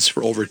communities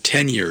for over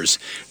 10 years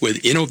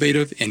with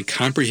innovative and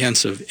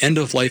comprehensive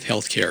end-of-life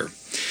health care.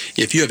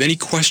 If you have any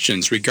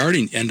questions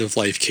regarding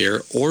end-of-life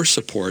care or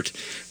support,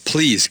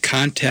 please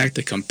contact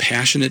the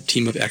compassionate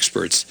team of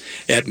experts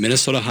at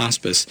Minnesota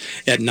Hospice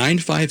at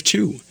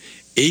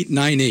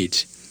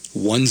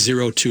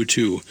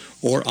 952-898-1022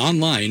 or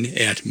online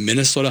at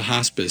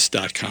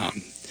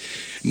minnesotahospice.com.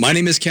 My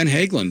name is Ken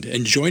Haglund,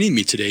 and joining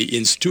me today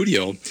in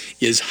studio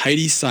is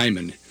Heidi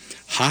Simon,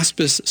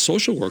 hospice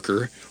social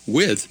worker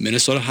with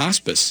Minnesota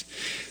Hospice.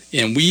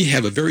 And we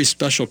have a very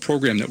special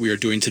program that we are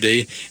doing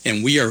today,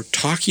 and we are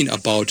talking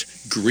about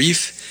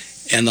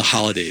grief and the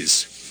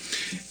holidays.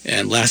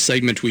 And last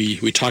segment,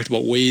 we talked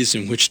about ways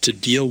in which to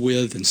deal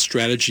with and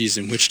strategies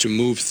in which to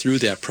move through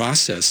that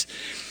process.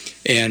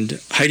 And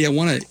Heidi, I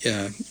want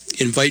to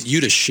invite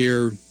you to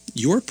share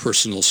your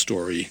personal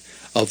story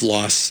of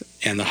loss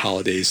and the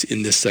holidays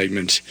in this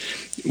segment.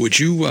 Would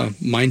you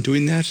mind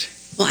doing that?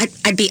 Well,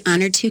 I'd be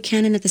honored to,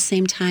 Ken, and at the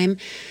same time,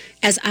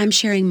 as I'm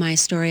sharing my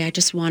story, I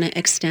just want to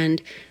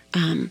extend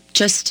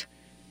just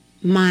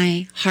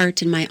my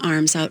heart and my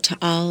arms out to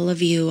all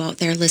of you out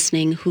there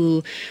listening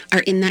who are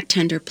in that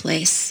tender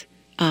place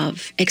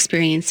of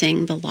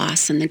experiencing the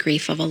loss and the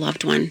grief of a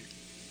loved one.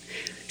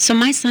 So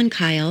my son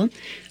Kyle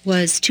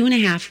was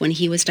 2.5 when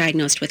he was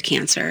diagnosed with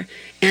cancer.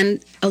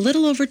 And a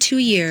little over 2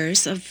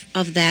 years of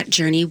that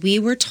journey, we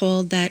were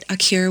told that a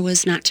cure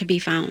was not to be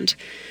found.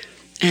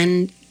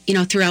 And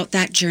throughout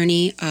that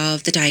journey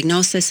of the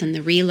diagnosis and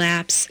the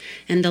relapse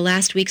and the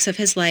last weeks of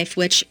his life,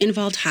 which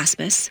involved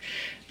hospice,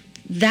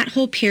 that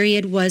whole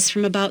period was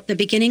from about the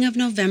beginning of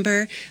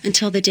November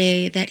until the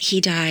day that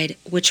he died,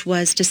 which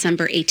was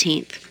December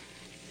 18th.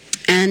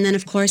 And then,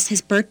 of course,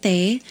 his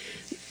birthday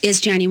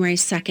is January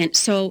 2nd.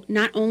 So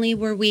not only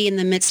were we in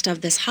the midst of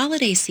this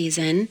holiday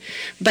season,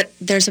 but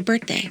there's a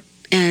birthday.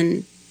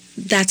 And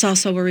that's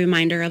also a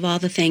reminder of all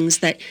the things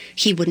that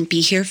he wouldn't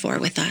be here for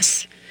with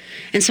us.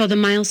 And so the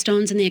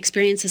milestones and the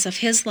experiences of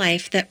his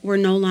life that were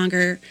no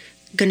longer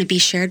going to be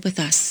shared with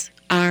us,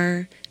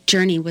 our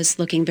journey was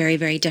looking very,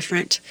 very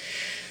different.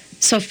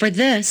 So for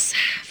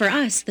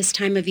us, this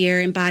time of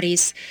year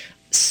embodies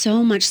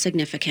so much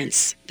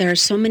significance. There are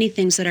so many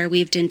things that are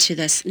weaved into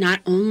this,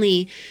 not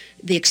only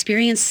the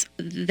experience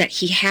that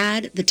he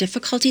had, the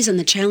difficulties and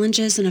the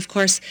challenges, and of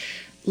course,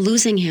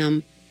 losing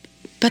him,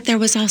 but there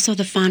was also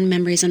the fond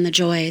memories and the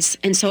joys.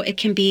 And so it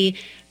can be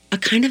a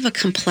kind of a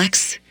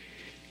complex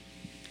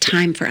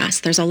time for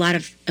us. There's a lot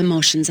of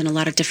emotions and a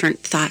lot of different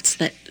thoughts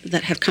that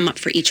have come up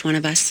for each one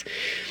of us.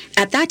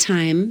 At that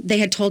time, they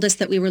had told us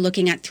that we were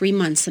looking at 3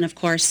 months, and of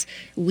course,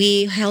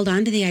 we held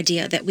on to the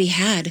idea that we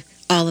had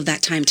all of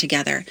that time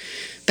together.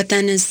 But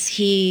then as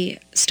he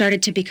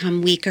started to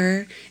become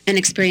weaker and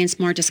experience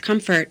more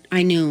discomfort,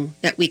 I knew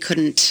that we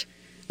couldn't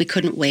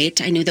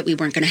wait. I knew that we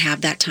weren't going to have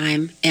that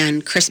time,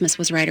 and Christmas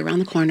was right around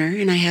the corner,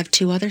 and I have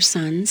 2 other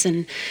sons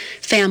and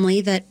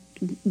family that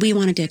we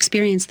wanted to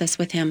experience this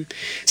with him.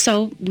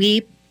 So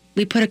we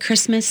put a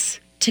Christmas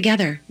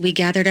together. We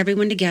gathered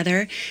everyone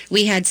together.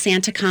 We had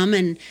Santa come,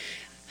 and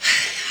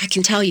I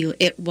can tell you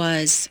it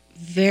was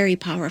very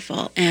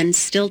powerful. And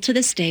still to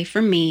this day,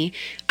 for me,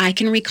 I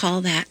can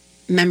recall that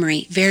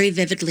memory very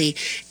vividly.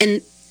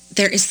 And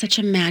there is such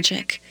a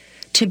magic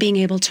to being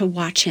able to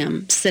watch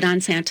him sit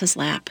on Santa's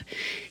lap.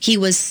 He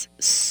was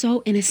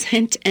so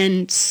innocent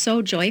and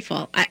so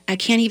joyful. I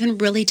can't even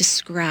really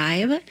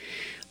describe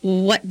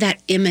what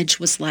that image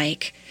was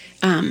like.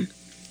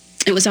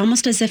 It was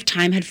almost as if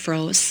time had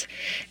froze,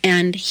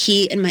 and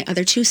he and my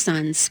other 2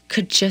 sons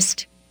could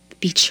just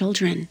be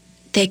children.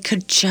 They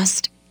could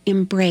just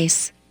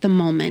embrace the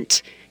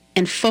moment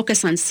and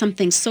focus on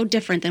something so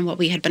different than what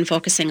we had been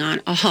focusing on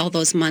all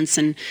those months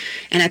and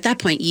at that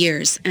point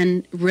years,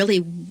 and really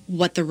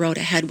what the road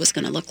ahead was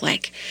going to look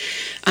like.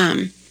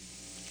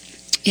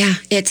 Yeah,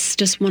 it's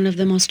just one of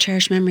the most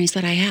cherished memories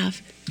that I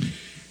have.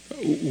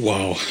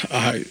 Wow.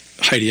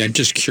 Heidi, I'm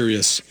just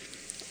curious,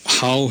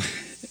 how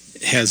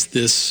has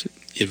this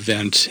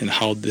event and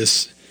how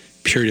this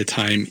period of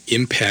time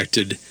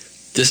impacted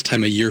this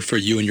time of year for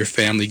you and your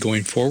family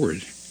going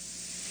forward?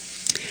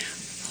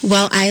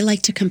 Well, I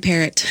like to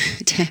compare it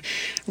to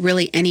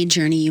really any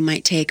journey you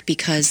might take,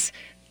 because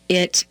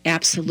it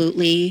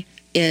absolutely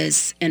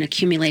is an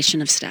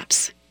accumulation of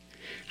steps.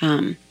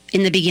 In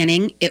the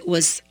beginning, it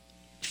was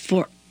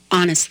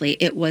honestly,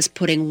 it was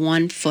putting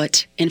one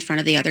foot in front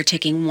of the other,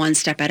 taking one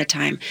step at a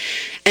time.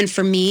 And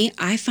for me,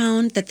 I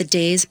found that the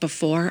days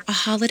before a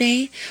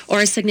holiday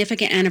or a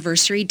significant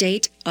anniversary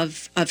date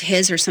of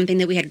his or something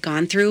that we had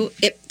gone through,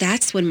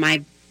 that's when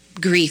my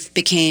grief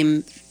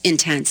became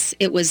intense.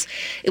 It was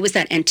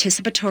that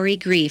anticipatory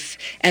grief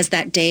as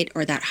that date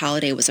or that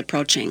holiday was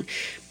approaching.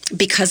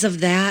 Because of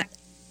that,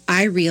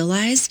 I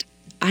realized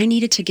I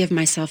needed to give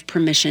myself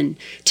permission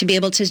to be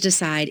able to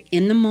decide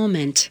in the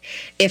moment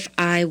if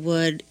I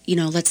would,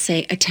 let's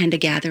say, attend a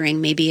gathering.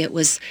 Maybe it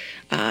was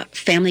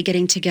family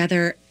getting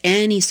together,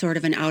 any sort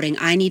of an outing.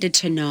 I needed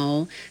to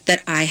know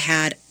that I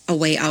had a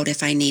way out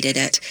if I needed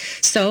it.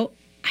 So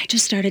I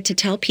just started to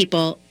tell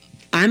people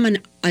I'm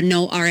a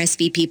no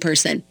RSVP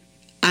person.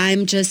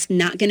 I'm just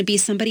not going to be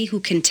somebody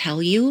who can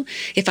tell you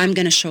if I'm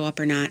going to show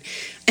up or not.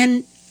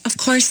 And of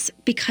course,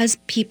 because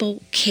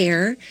people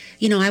care,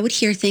 I would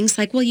hear things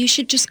like, well, you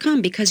should just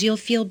come because you'll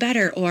feel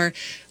better. Or,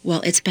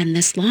 well, it's been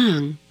this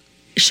long.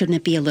 Shouldn't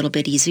it be a little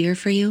bit easier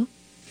for you?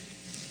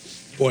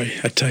 Boy,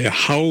 I tell you,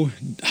 how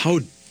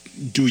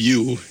do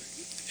you,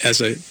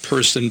 as a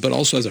person, but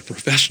also as a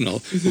professional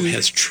who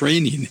has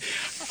training,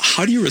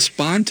 how do you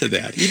respond to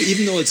that?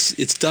 Even though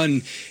it's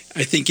done,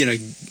 I think, in a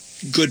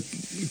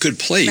good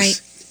place,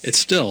 right. It's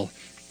still,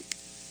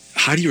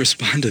 how do you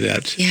respond to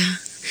that? Yeah.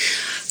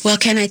 Well,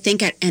 Ken, I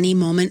think at any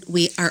moment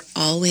we are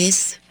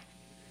always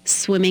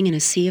swimming in a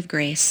sea of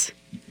grace,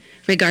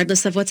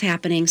 regardless of what's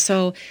happening.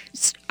 So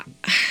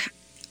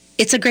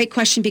it's a great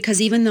question, because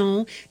even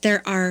though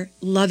there are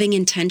loving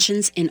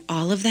intentions in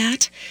all of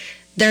that,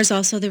 there's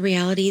also the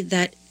reality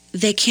that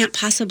they can't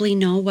possibly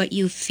know what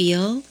you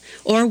feel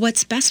or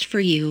what's best for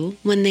you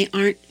when they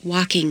aren't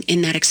walking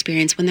in that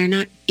experience, when they're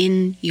not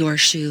in your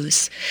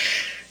shoes.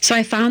 So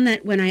I found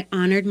that when I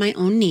honored my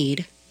own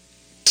need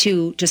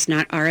to just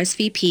not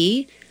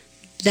RSVP,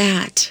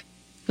 that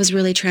was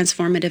really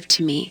transformative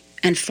to me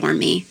and for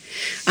me.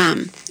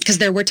 Because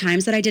there were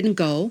times that I didn't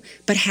go,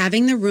 but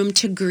having the room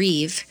to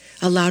grieve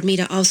allowed me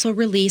to also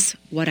release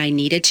what I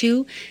needed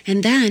to.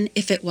 And then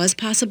if it was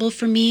possible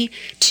for me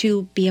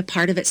to be a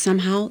part of it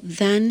somehow,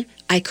 then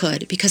I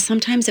could. Because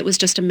sometimes it was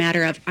just a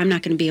matter of, I'm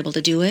not going to be able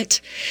to do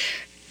it.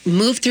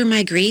 Move through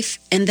my grief,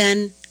 and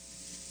then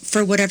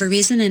for whatever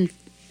reason, and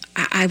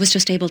I was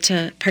just able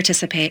to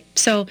participate.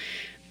 So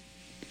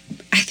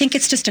I think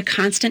it's just a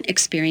constant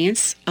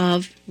experience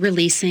of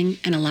releasing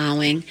and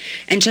allowing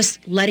and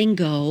just letting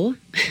go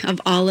of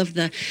all of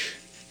the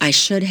I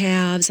should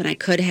haves and I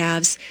could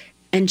haves,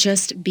 and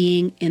just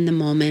being in the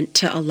moment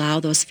to allow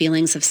those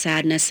feelings of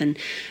sadness. And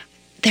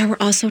there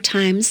were also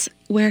times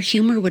where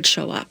humor would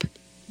show up,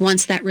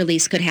 once that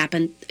release could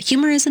happen.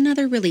 Humor is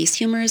another release.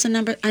 Humor is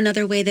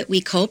another way that we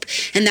cope,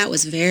 and that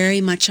was very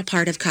much a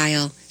part of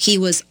Kyle. He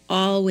was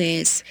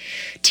always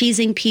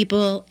teasing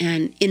people,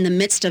 and in the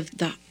midst of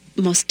the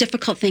most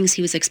difficult things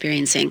he was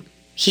experiencing,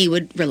 he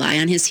would rely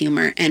on his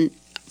humor, and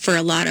for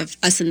a lot of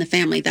us in the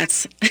family,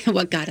 that's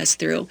what got us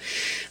through.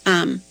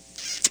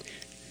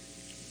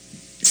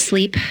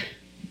 Sleep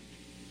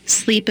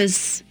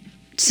is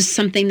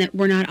something that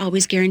we're not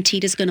always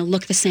guaranteed is going to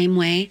look the same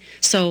way.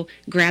 So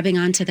grabbing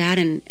onto that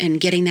and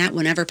getting that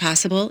whenever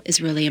possible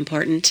is really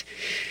important.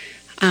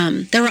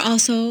 There were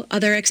also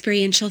other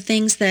experiential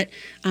things that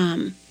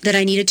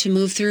I needed to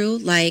move through,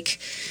 like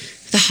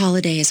the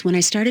holidays. When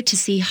I started to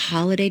see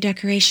holiday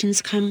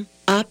decorations come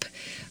up,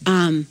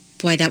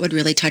 boy, that would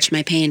really touch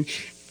my pain.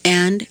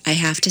 And I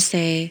have to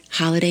say,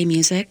 holiday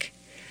music,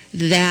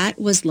 that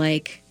was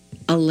like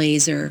a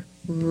laser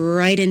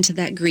right into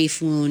that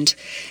grief wound.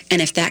 And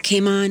if that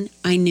came on,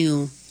 I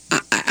knew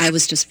I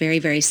was just very,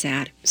 very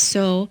sad.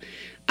 So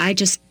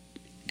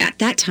at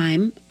that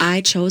time,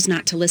 I chose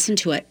not to listen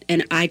to it.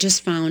 And I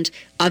just found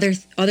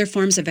other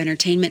forms of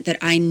entertainment that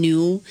I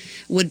knew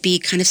would be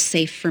kind of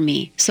safe for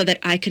me so that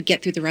I could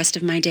get through the rest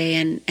of my day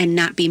and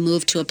not be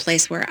moved to a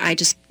place where I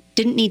just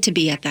didn't need to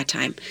be at that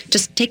time.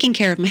 Just taking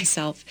care of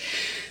myself.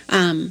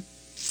 And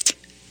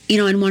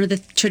one of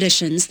the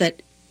traditions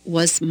that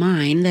was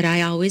mine that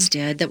I always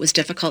did that was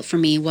difficult for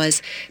me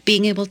was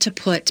being able to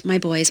put my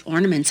boys'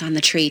 ornaments on the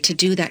tree to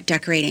do that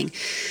decorating.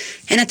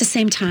 And at the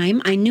same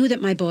time, I knew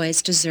that my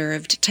boys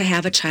deserved to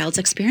have a child's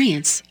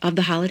experience of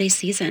the holiday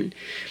season.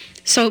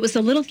 So it was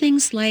the little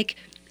things like,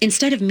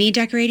 instead of me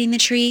decorating the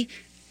tree,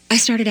 I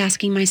started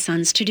asking my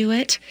sons to do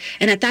it.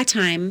 And at that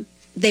time,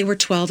 they were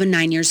 12 and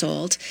 9 years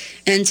old.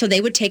 And so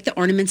they would take the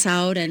ornaments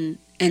out and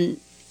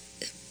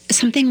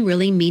something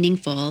really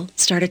meaningful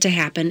started to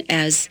happen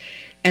as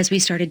we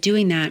started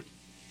doing that.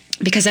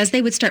 Because as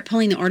they would start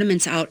pulling the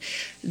ornaments out,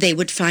 they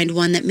would find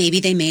one that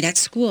maybe they made at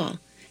school.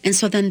 And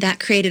so then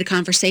that created a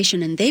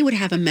conversation, and they would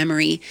have a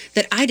memory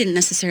that I didn't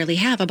necessarily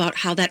have about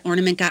how that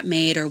ornament got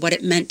made or what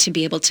it meant to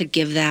be able to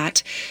give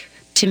that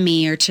to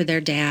me or to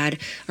their dad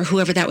or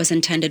whoever that was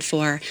intended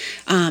for.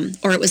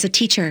 Or it was a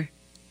teacher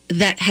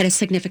that had a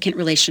significant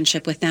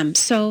relationship with them.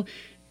 So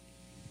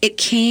it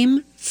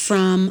came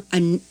from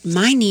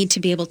my need to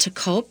be able to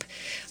cope,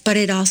 but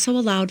it also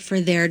allowed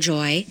for their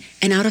joy.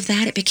 And out of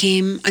that, it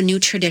became a new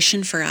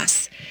tradition for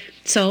us.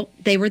 So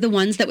they were the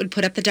ones that would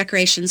put up the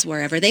decorations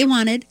wherever they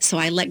wanted. So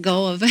I let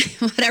go of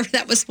whatever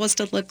that was supposed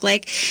to look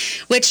like,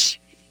 which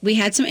we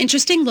had some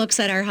interesting looks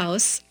at our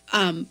house,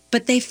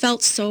 but they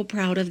felt so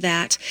proud of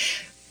that.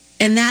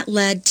 And that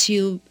led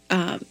to,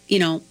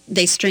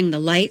 they string the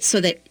lights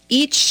so that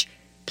each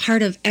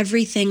part of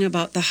everything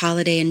about the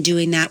holiday and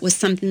doing that was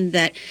something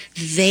that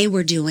they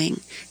were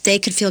doing. They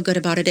could feel good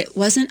about it. It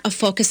wasn't a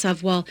focus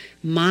of, well,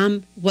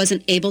 mom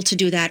wasn't able to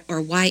do that, or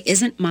why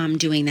isn't mom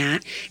doing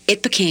that?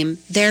 It became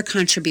their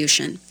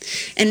contribution.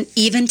 And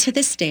even to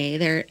this day,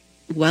 they're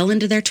well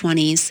into their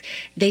 20s,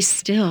 they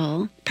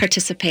still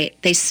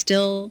participate. They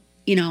still,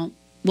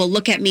 will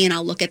look at me and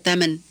I'll look at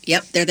them and,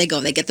 yep, there they go.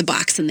 They get the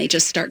box and they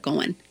just start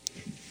going.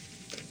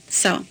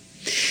 So,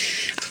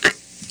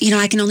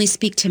 I can only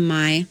speak to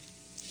my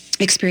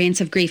experience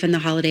of grief in the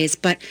holidays,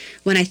 but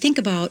when I think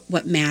about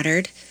what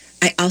mattered,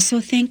 I also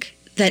think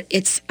that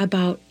it's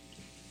about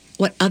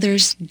what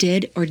others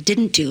did or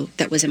didn't do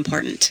that was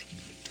important.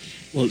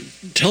 Well,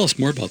 tell us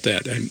more about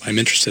that. I'm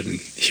interested in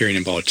hearing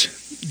about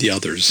the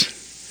others.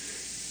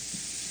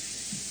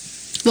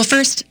 Well,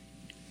 first,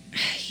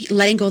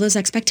 letting go of those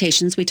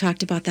expectations. We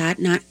talked about that,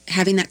 not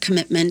having that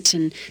commitment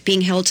and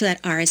being held to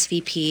that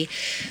RSVP.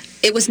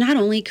 It was not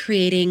only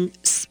creating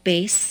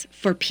space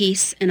for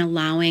peace and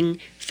allowing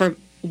for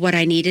what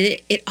I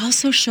needed, it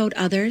also showed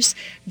others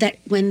that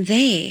when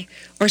they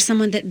or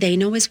someone that they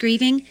know is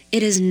grieving,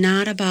 it is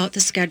not about the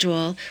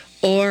schedule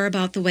or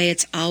about the way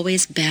it's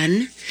always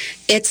been.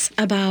 It's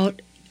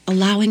about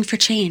allowing for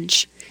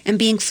change and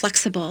being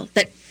flexible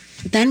that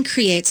then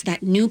creates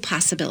that new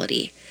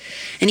possibility.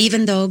 And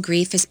even though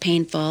grief is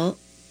painful,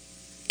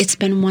 it's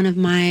been one of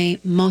my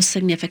most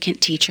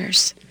significant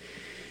teachers.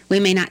 We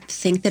may not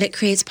think that it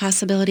creates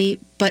possibility,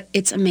 but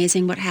it's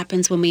amazing what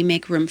happens when we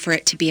make room for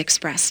it to be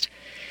expressed.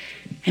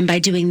 And by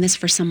doing this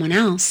for someone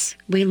else,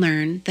 we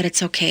learn that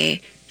it's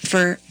okay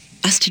for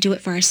us to do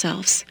it for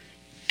ourselves.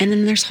 And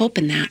then there's hope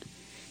in that.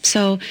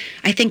 So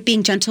I think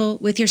being gentle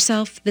with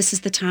yourself, this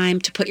is the time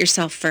to put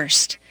yourself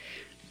first.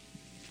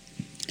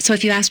 So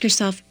if you ask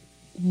yourself,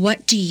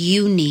 what do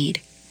you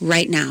need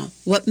right now?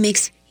 What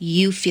makes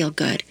you feel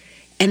good?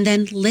 And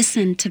then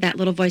listen to that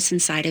little voice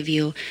inside of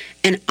you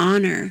and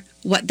honor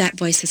what that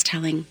voice is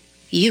telling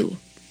you.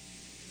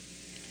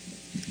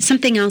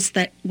 Something else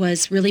that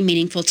was really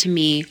meaningful to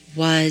me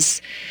was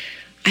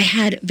I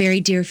had very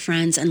dear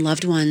friends and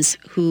loved ones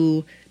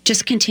who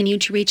just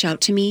continued to reach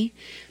out to me,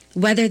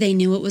 whether they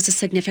knew it was a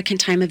significant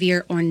time of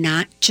year or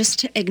not, just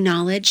to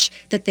acknowledge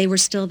that they were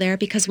still there.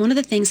 Because one of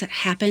the things that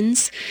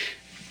happens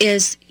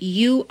is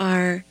you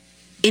are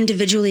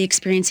individually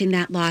experiencing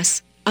that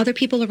loss other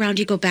people around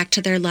you go back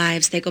to their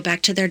lives, they go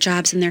back to their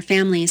jobs and their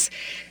families,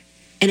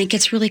 and it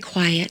gets really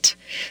quiet.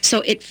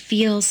 So it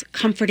feels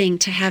comforting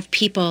to have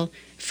people,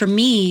 for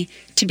me,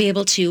 to be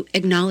able to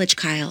acknowledge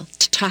Kyle,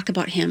 to talk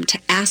about him, to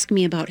ask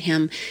me about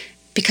him,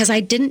 because I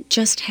didn't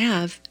just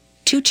have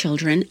 2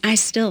 children, I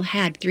still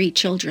had 3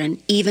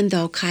 children, even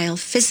though Kyle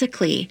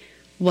physically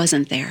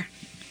wasn't there.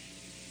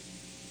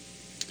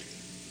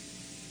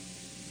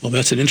 Well,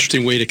 that's an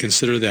interesting way to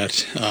consider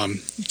that,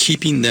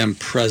 keeping them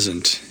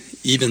present,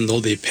 even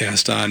though they've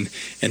passed on.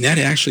 And that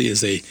actually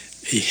is a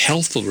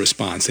healthful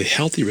response, a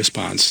healthy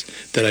response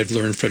that I've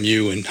learned from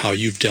you and how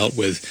you've dealt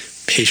with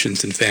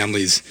patients and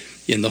families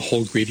in the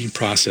whole grieving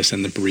process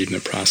and the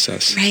bereavement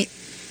process. Right.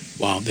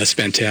 Wow, that's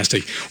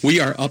fantastic.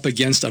 We are up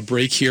against a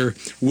break here.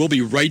 We'll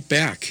be right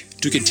back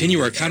to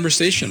continue our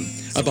conversation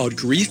about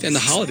grief and the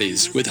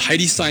holidays with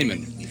Heidi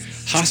Simon,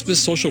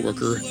 hospice social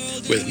worker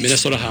with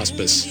Minnesota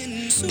Hospice.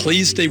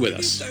 Please stay with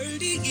us.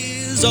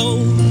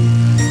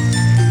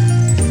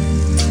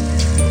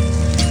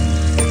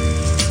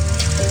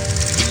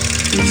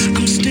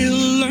 I'm still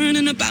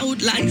learning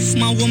about life.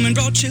 My woman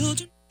brought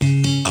children.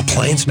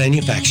 Appliance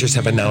manufacturers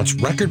have announced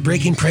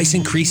record-breaking price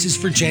increases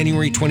for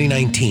January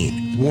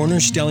 2019. Warner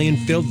Stellian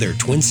filled their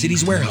Twin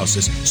Cities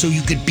warehouses so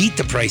you could beat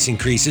the price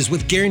increases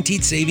with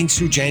guaranteed savings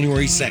through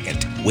January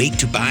 2nd. Wait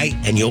to buy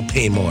and you'll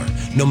pay more,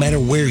 no matter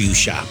where you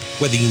shop.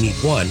 Whether you need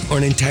one or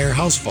an entire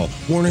house full,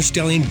 Warner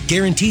Stellian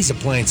guarantees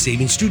appliance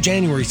savings through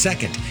January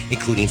 2nd,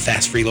 including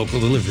fast free local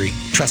delivery,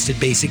 trusted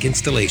basic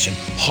installation,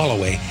 haul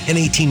away, and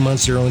 18-month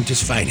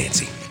zero-interest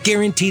financing.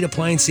 Guaranteed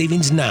appliance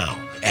savings now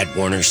at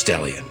Warner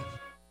Stellian.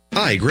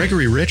 Hi,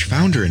 Gregory Rich,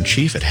 founder and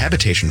chief at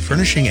Habitation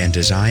Furnishing and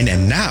Design,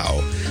 and now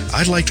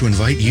I'd like to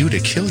invite you to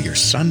kill your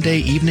Sunday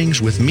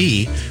evenings with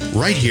me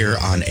right here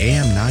on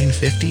AM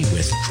 950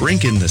 with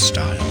Drink in the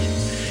Style.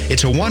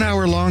 It's a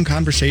 1-hour-long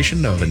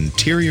conversation of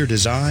interior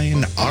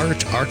design,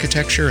 art,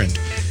 architecture, and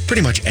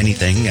pretty much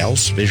anything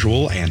else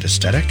visual and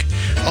aesthetic,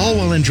 all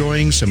while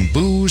enjoying some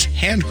booze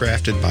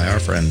handcrafted by our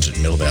friends at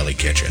Mill Valley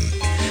Kitchen.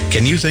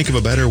 Can you think of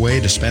a better way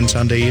to spend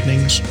Sunday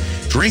evenings?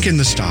 Drink in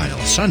the Style,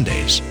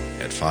 Sundays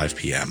at 5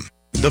 p.m.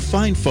 The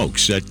fine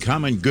folks at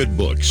Common Good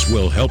Books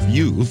will help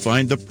you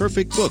find the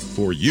perfect book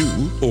for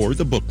you or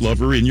the book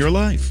lover in your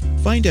life.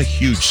 Find a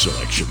huge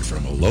selection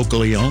from a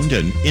locally owned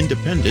and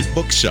independent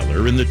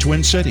bookseller in the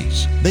Twin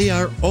Cities. They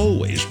are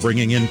always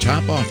bringing in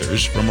top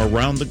authors from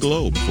around the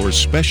globe for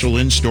special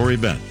in-store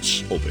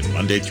events. Open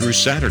Monday through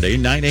Saturday,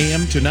 9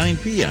 a.m. to 9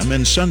 p.m.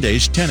 and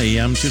Sundays, 10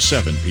 a.m. to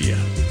 7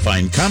 p.m.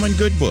 Find Common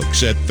Good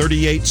Books at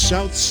 38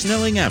 South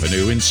Snelling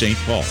Avenue in St.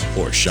 Paul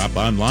or shop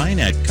online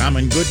at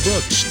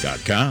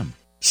commongoodbooks.com.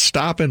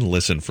 Stop and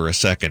listen for a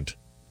second.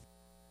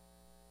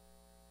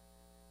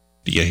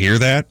 Do you hear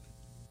that?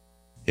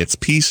 It's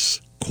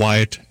peace,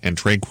 quiet, and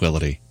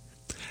tranquility.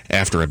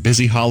 After a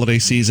busy holiday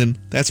season,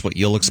 that's what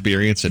you'll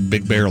experience at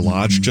Big Bear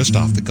Lodge just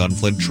off the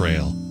Gunflint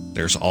Trail.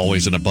 There's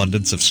always an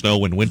abundance of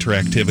snow and winter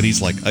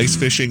activities like ice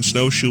fishing,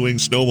 snowshoeing,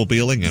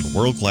 snowmobiling, and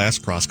world-class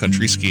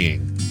cross-country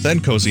skiing. Then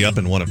cozy up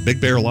in one of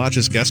Big Bear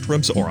Lodge's guest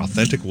rooms or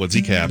authentic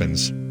woodsy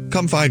cabins.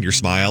 Come find your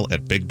smile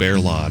at Big Bear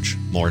Lodge.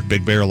 More at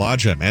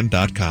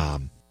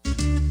BigBearLodgeMN.com.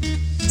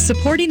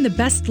 Supporting the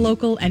best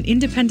local and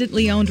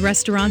independently owned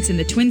restaurants in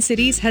the Twin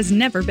Cities has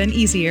never been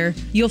easier.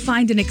 You'll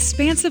find an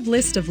expansive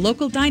list of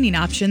local dining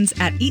options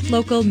at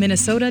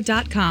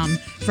eatlocalminnesota.com,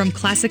 from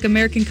classic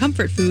American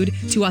comfort food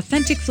to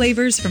authentic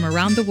flavors from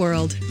around the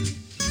world.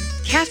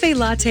 Cafe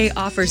Latte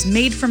offers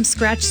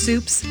made-from-scratch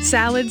soups,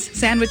 salads,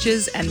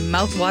 sandwiches, and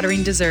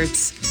mouth-watering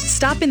desserts.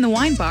 Stop in the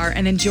wine bar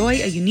and enjoy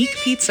a unique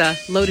pizza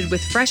loaded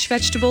with fresh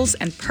vegetables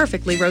and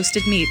perfectly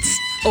roasted meats.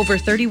 Over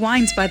 30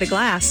 wines by the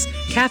glass,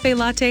 Cafe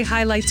Latte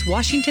highlights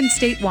Washington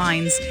State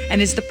wines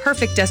and is the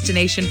perfect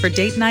destination for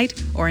date night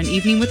or an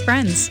evening with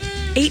friends.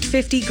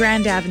 850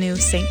 Grand Avenue,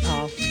 St.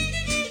 Paul.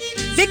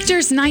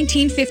 Victor's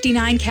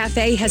 1959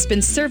 Cafe has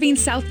been serving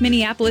South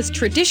Minneapolis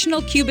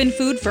traditional Cuban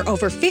food for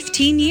over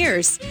 15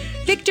 years.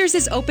 Victor's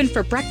is open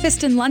for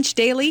breakfast and lunch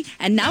daily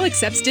and now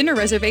accepts dinner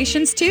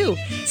reservations too.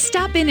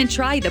 Stop in and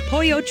try the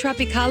Pollo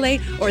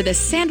Tropicale or the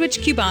Sandwich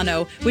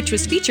Cubano, which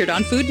was featured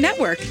on Food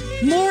Network.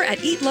 More at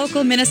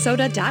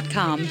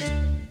eatlocalminnesota.com.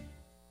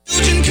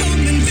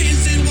 Come and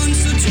visit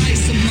once or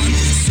twice a month.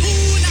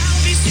 Soon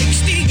I'll be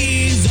 60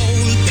 years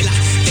old. Will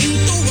I think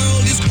the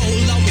world is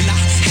cold? Or will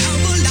I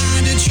have a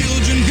lot of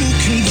children who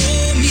can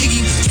bore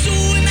me?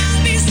 Soon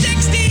I'll be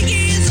 60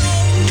 years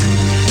old.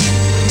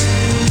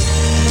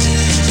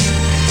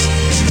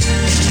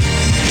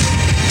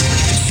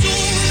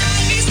 Soon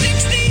I'll be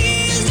 60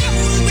 years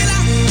old. Will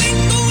I think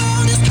the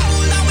world is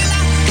cold? Or will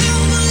I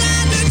have a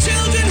lot of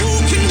children who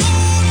can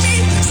bore me?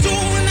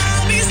 Soon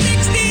I'll be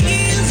 60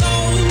 years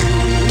old.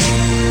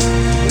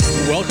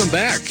 Welcome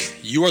back.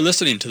 You are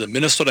listening to the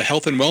Minnesota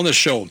Health and Wellness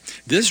Show.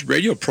 This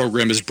radio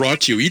program is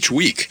brought to you each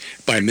week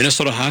by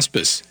Minnesota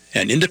Hospice.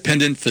 an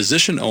independent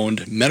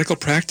physician-owned medical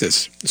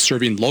practice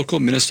serving local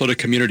Minnesota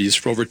communities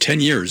for over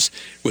 10 years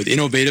with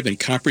innovative and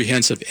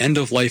comprehensive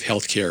end-of-life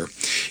health care.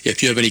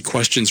 If you have any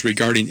questions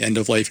regarding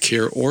end-of-life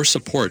care or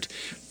support,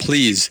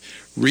 please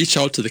reach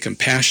out to the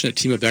compassionate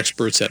team of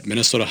experts at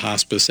Minnesota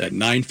Hospice at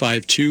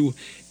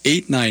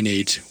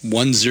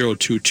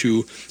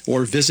 952-898-1022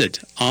 or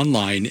visit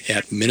online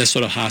at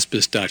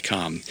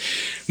minnesotahospice.com.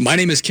 My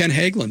name is Ken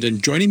Haglund,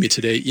 and joining me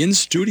today in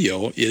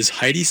studio is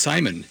Heidi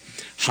Simon,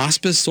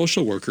 hospice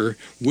social worker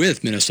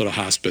with Minnesota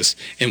Hospice,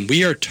 and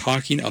we are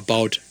talking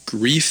about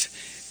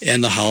grief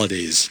and the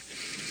holidays.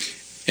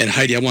 And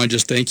Heidi, I want to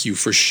just thank you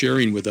for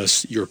sharing with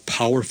us your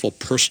powerful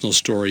personal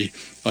story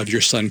of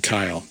your son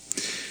Kyle.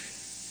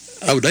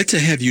 I would like to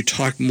have you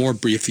talk more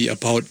briefly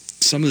about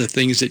some of the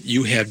things that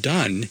you have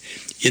done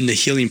in the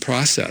healing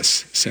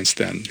process since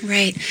then.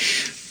 Right.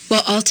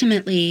 Well,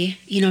 ultimately,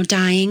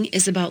 dying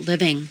is about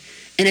living.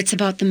 And it's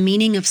about the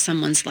meaning of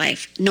someone's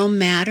life. No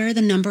matter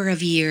the number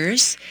of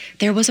years,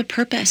 there was a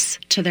purpose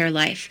to their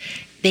life.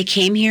 They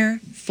came here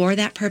for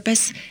that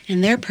purpose,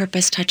 and their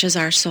purpose touches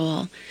our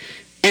soul.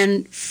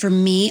 And for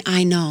me,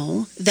 I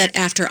know that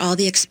after all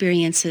the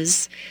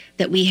experiences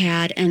that we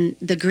had and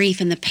the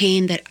grief and the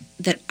pain that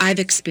I've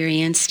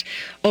experienced,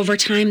 over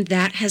time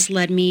that has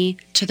led me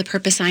to the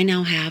purpose I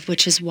now have,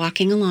 which is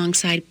walking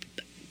alongside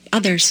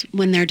others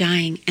when they're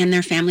dying and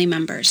their family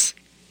members.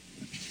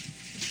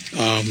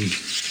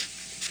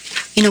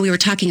 We were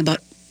talking about...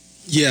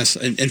 Yes.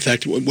 In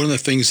fact, one of the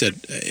things that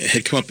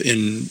had come up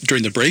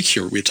during the break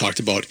here we had talked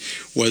about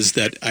was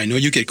that I know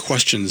you get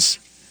questions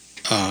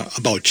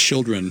about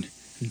children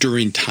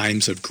during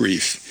times of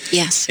grief.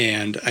 Yes.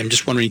 And I'm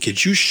just wondering,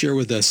 could you share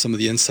with us some of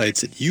the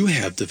insights that you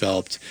have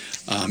developed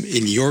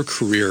in your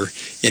career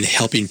in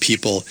helping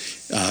people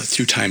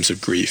through times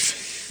of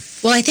grief?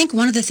 Well, I think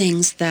one of the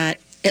things that,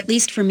 at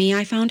least for me,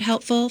 I found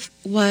helpful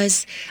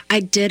was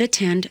I did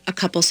attend a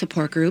couple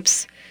support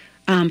groups.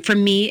 For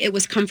me, it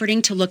was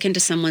comforting to look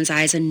into someone's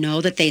eyes and know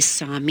that they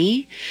saw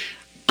me.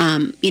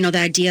 The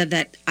idea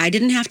that I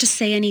didn't have to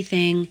say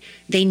anything.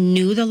 They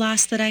knew the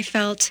loss that I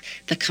felt,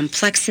 the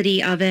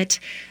complexity of it.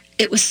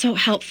 It was so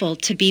helpful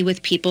to be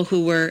with people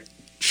who were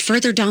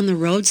further down the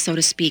road, so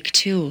to speak,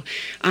 too.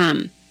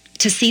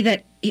 To see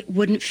that it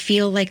wouldn't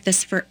feel like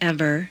this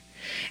forever,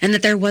 and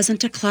that there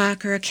wasn't a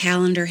clock or a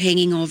calendar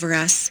hanging over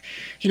us.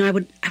 I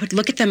would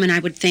look at them and I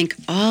would think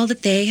all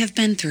that they have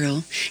been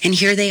through, and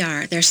here they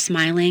are. They're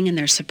smiling and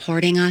they're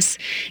supporting us.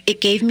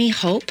 It gave me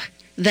hope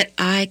that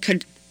I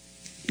could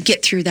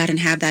get through that and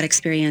have that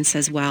experience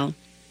as well.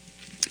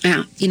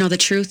 The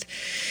truth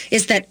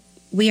is that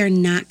we are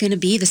not going to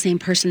be the same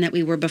person that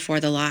we were before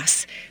the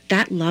loss.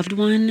 That loved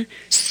one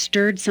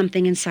stirred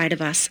something inside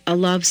of us, a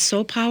love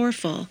so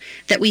powerful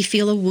that we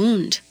feel a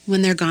wound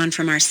when they're gone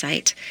from our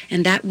sight.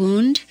 And that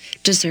wound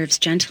deserves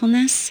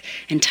gentleness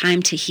and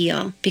time to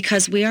heal,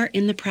 because we are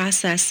in the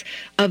process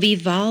of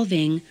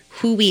evolving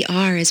who we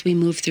are as we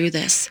move through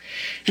this.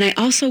 And I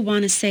also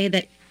want to say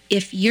that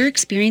if you're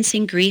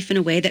experiencing grief in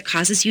a way that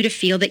causes you to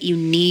feel that you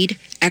need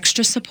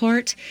extra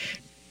support,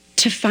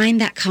 to find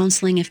that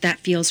counseling if that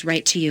feels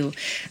right to you.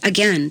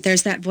 Again,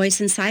 there's that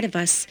voice inside of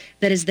us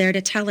that is there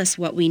to tell us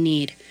what we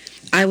need.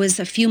 I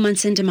was a few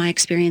months into my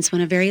experience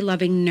when a very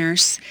loving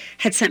nurse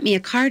had sent me a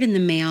card in the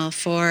mail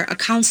for a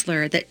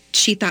counselor that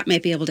she thought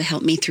might be able to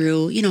help me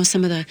through,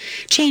 some of the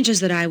changes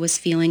that I was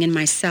feeling in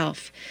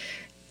myself.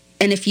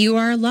 And if you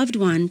are a loved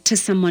one to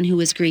someone who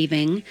is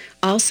grieving,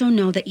 also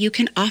know that you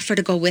can offer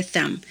to go with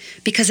them,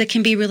 because it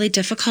can be really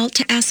difficult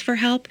to ask for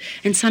help.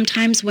 And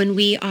sometimes when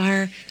we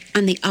are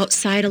on the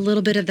outside a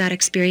little bit of that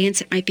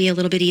experience, it might be a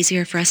little bit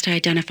easier for us to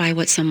identify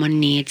what someone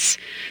needs,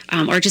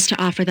 or just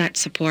to offer that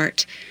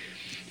support.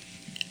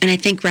 And I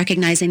think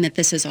recognizing that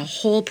this is a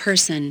whole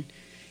person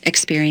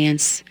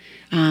experience,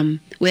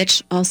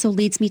 which also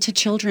leads me to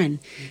children,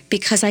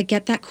 because I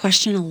get that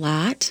question a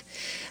lot.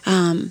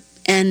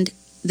 And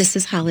this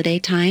is holiday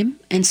time,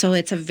 and so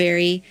it's a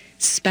very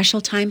special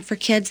time for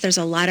kids. There's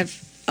a lot of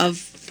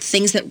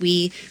things that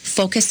we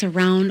focus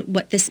around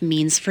what this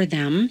means for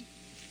them.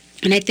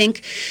 And I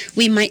think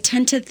we might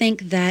tend to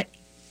think that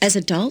as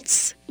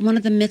adults, one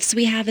of the myths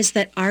we have is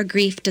that our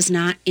grief does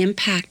not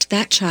impact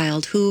that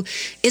child who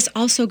is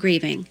also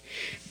grieving.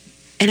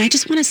 And I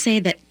just want to say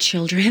that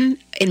children,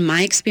 in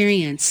my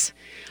experience,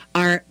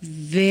 are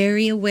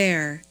very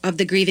aware of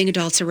the grieving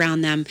adults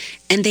around them,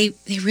 and they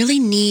really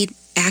need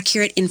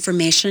accurate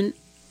information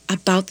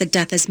about the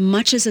death as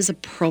much as is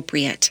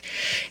appropriate.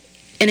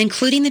 And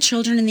including the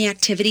children in the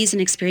activities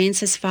and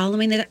experiences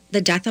following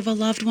the death of a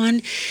loved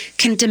one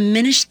can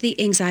diminish the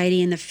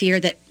anxiety and the fear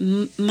that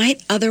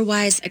might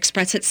otherwise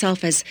express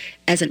itself as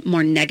a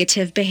more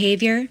negative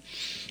behavior.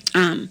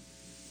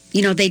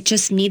 They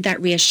just need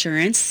that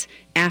reassurance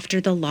after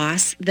the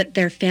loss that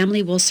their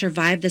family will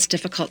survive this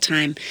difficult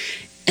time.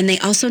 And they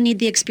also need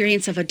the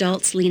experience of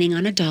adults leaning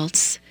on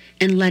adults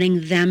and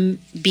letting them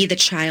be the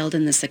child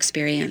in this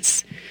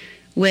experience,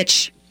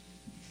 which...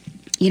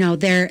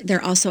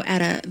 they're also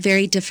at a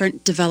very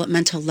different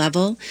developmental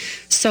level.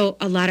 So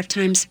a lot of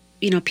times,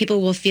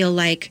 people will feel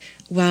like,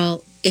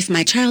 well, if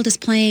my child is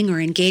playing or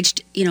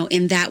engaged,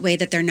 in that way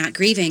that they're not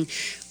grieving,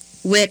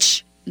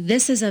 which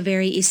this is a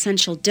very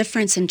essential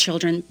difference in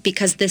children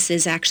because this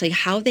is actually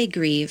how they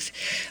grieve.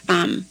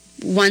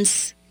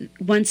 Once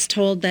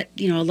told that,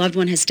 a loved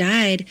one has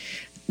died,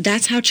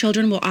 that's how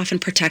children will often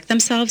protect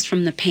themselves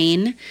from the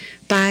pain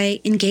by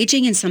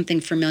engaging in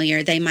something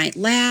familiar. They might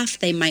laugh.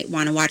 They might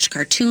want to watch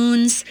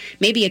cartoons.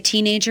 Maybe a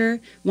teenager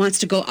wants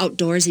to go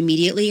outdoors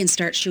immediately and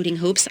start shooting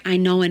hoops. I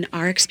know in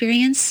our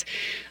experience,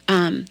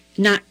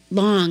 not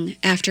long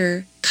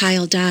after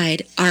Kyle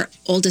died, our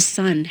oldest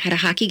son had a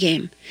hockey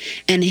game.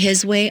 And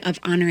his way of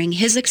honoring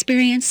his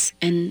experience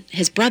and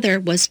his brother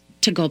was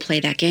to go play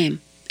that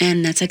game.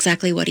 And that's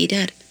exactly what he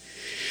did.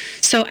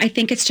 So I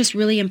think it's just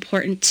really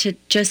important to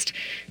just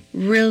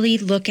really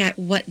look at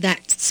what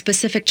that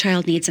specific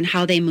child needs and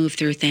how they move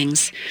through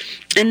things.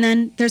 And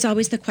then there's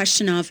always the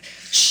question of,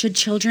 should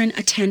children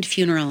attend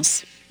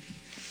funerals?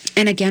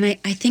 And again,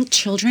 I think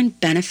children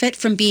benefit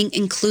from being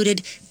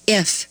included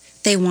if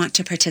they want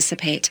to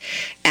participate.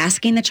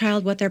 Asking the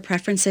child what their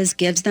preference is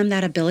gives them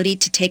that ability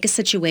to take a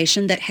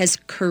situation that has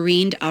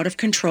careened out of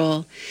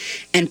control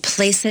and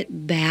place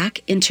it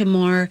back into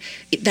more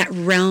that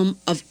realm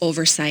of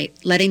oversight,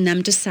 letting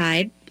them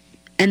decide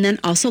and then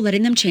also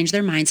letting them change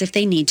their minds if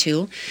they need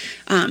to,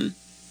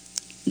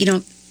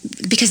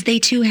 because they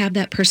too have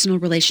that personal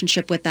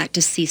relationship with that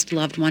deceased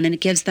loved one, and it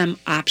gives them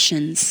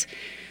options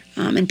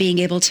and being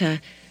able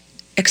to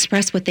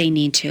express what they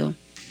need to.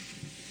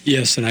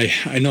 Yes, and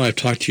I know I've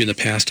talked to you in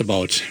the past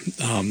about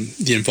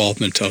the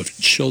involvement of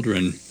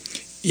children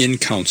in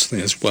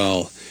counseling as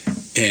well.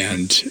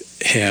 And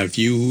have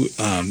you,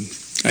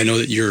 I know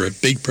that you're a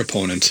big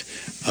proponent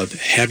of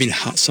having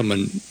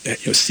someone,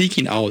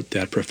 seeking out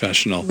that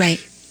professional. Right.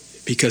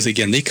 Because,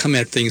 again, they come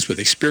at things with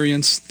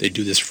experience. They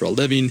do this for a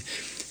living.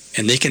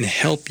 And they can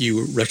help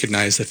you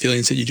recognize the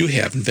feelings that you do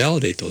have and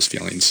validate those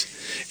feelings.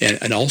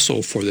 And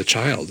also for the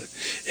child.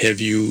 Have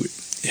you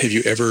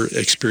ever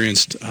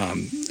experienced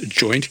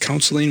joint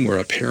counseling where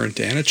a parent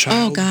and a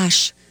child? Oh,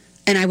 gosh.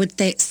 And I would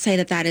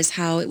say that is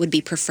how it would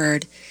be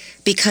preferred,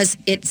 because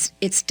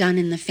it's done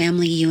in the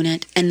family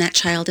unit, and that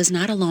child is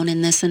not alone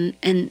in this,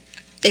 and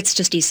it's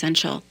just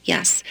essential,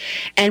 yes.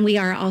 And we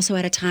are also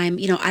at a time,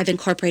 I've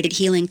incorporated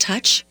healing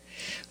touch,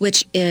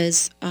 which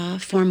is a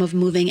form of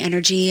moving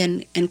energy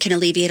and can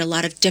alleviate a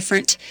lot of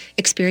different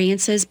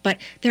experiences. But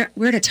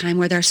we're at a time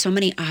where there are so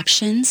many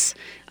options,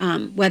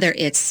 whether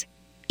it's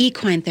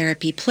equine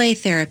therapy, play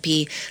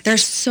therapy. There are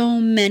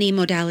so many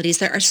modalities.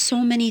 There are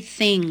so many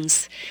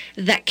things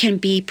that can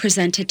be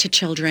presented to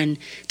children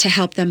to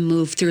help them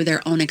move through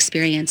their own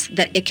experience,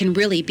 that it can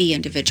really be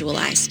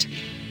individualized.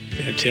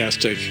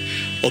 Fantastic.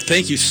 Well,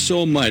 thank you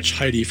so much,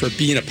 Heidi, for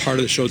being a part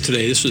of the show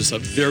today. This was a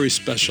very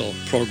special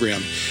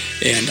program,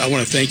 and I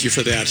want to thank you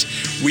for that.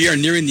 We are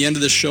nearing the end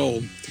of the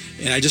show,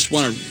 and I just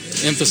want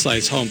to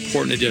emphasize how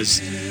important it is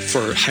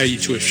for Heidi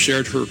to have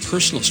shared her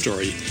personal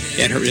story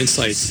and her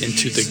insights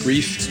into the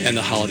Grief and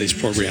the Holidays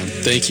program.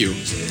 Thank you.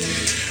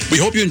 We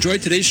hope you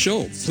enjoyed today's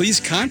show. Please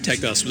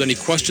contact us with any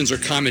questions or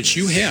comments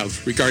you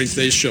have regarding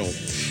today's show.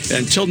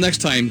 And until next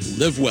time,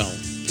 live well.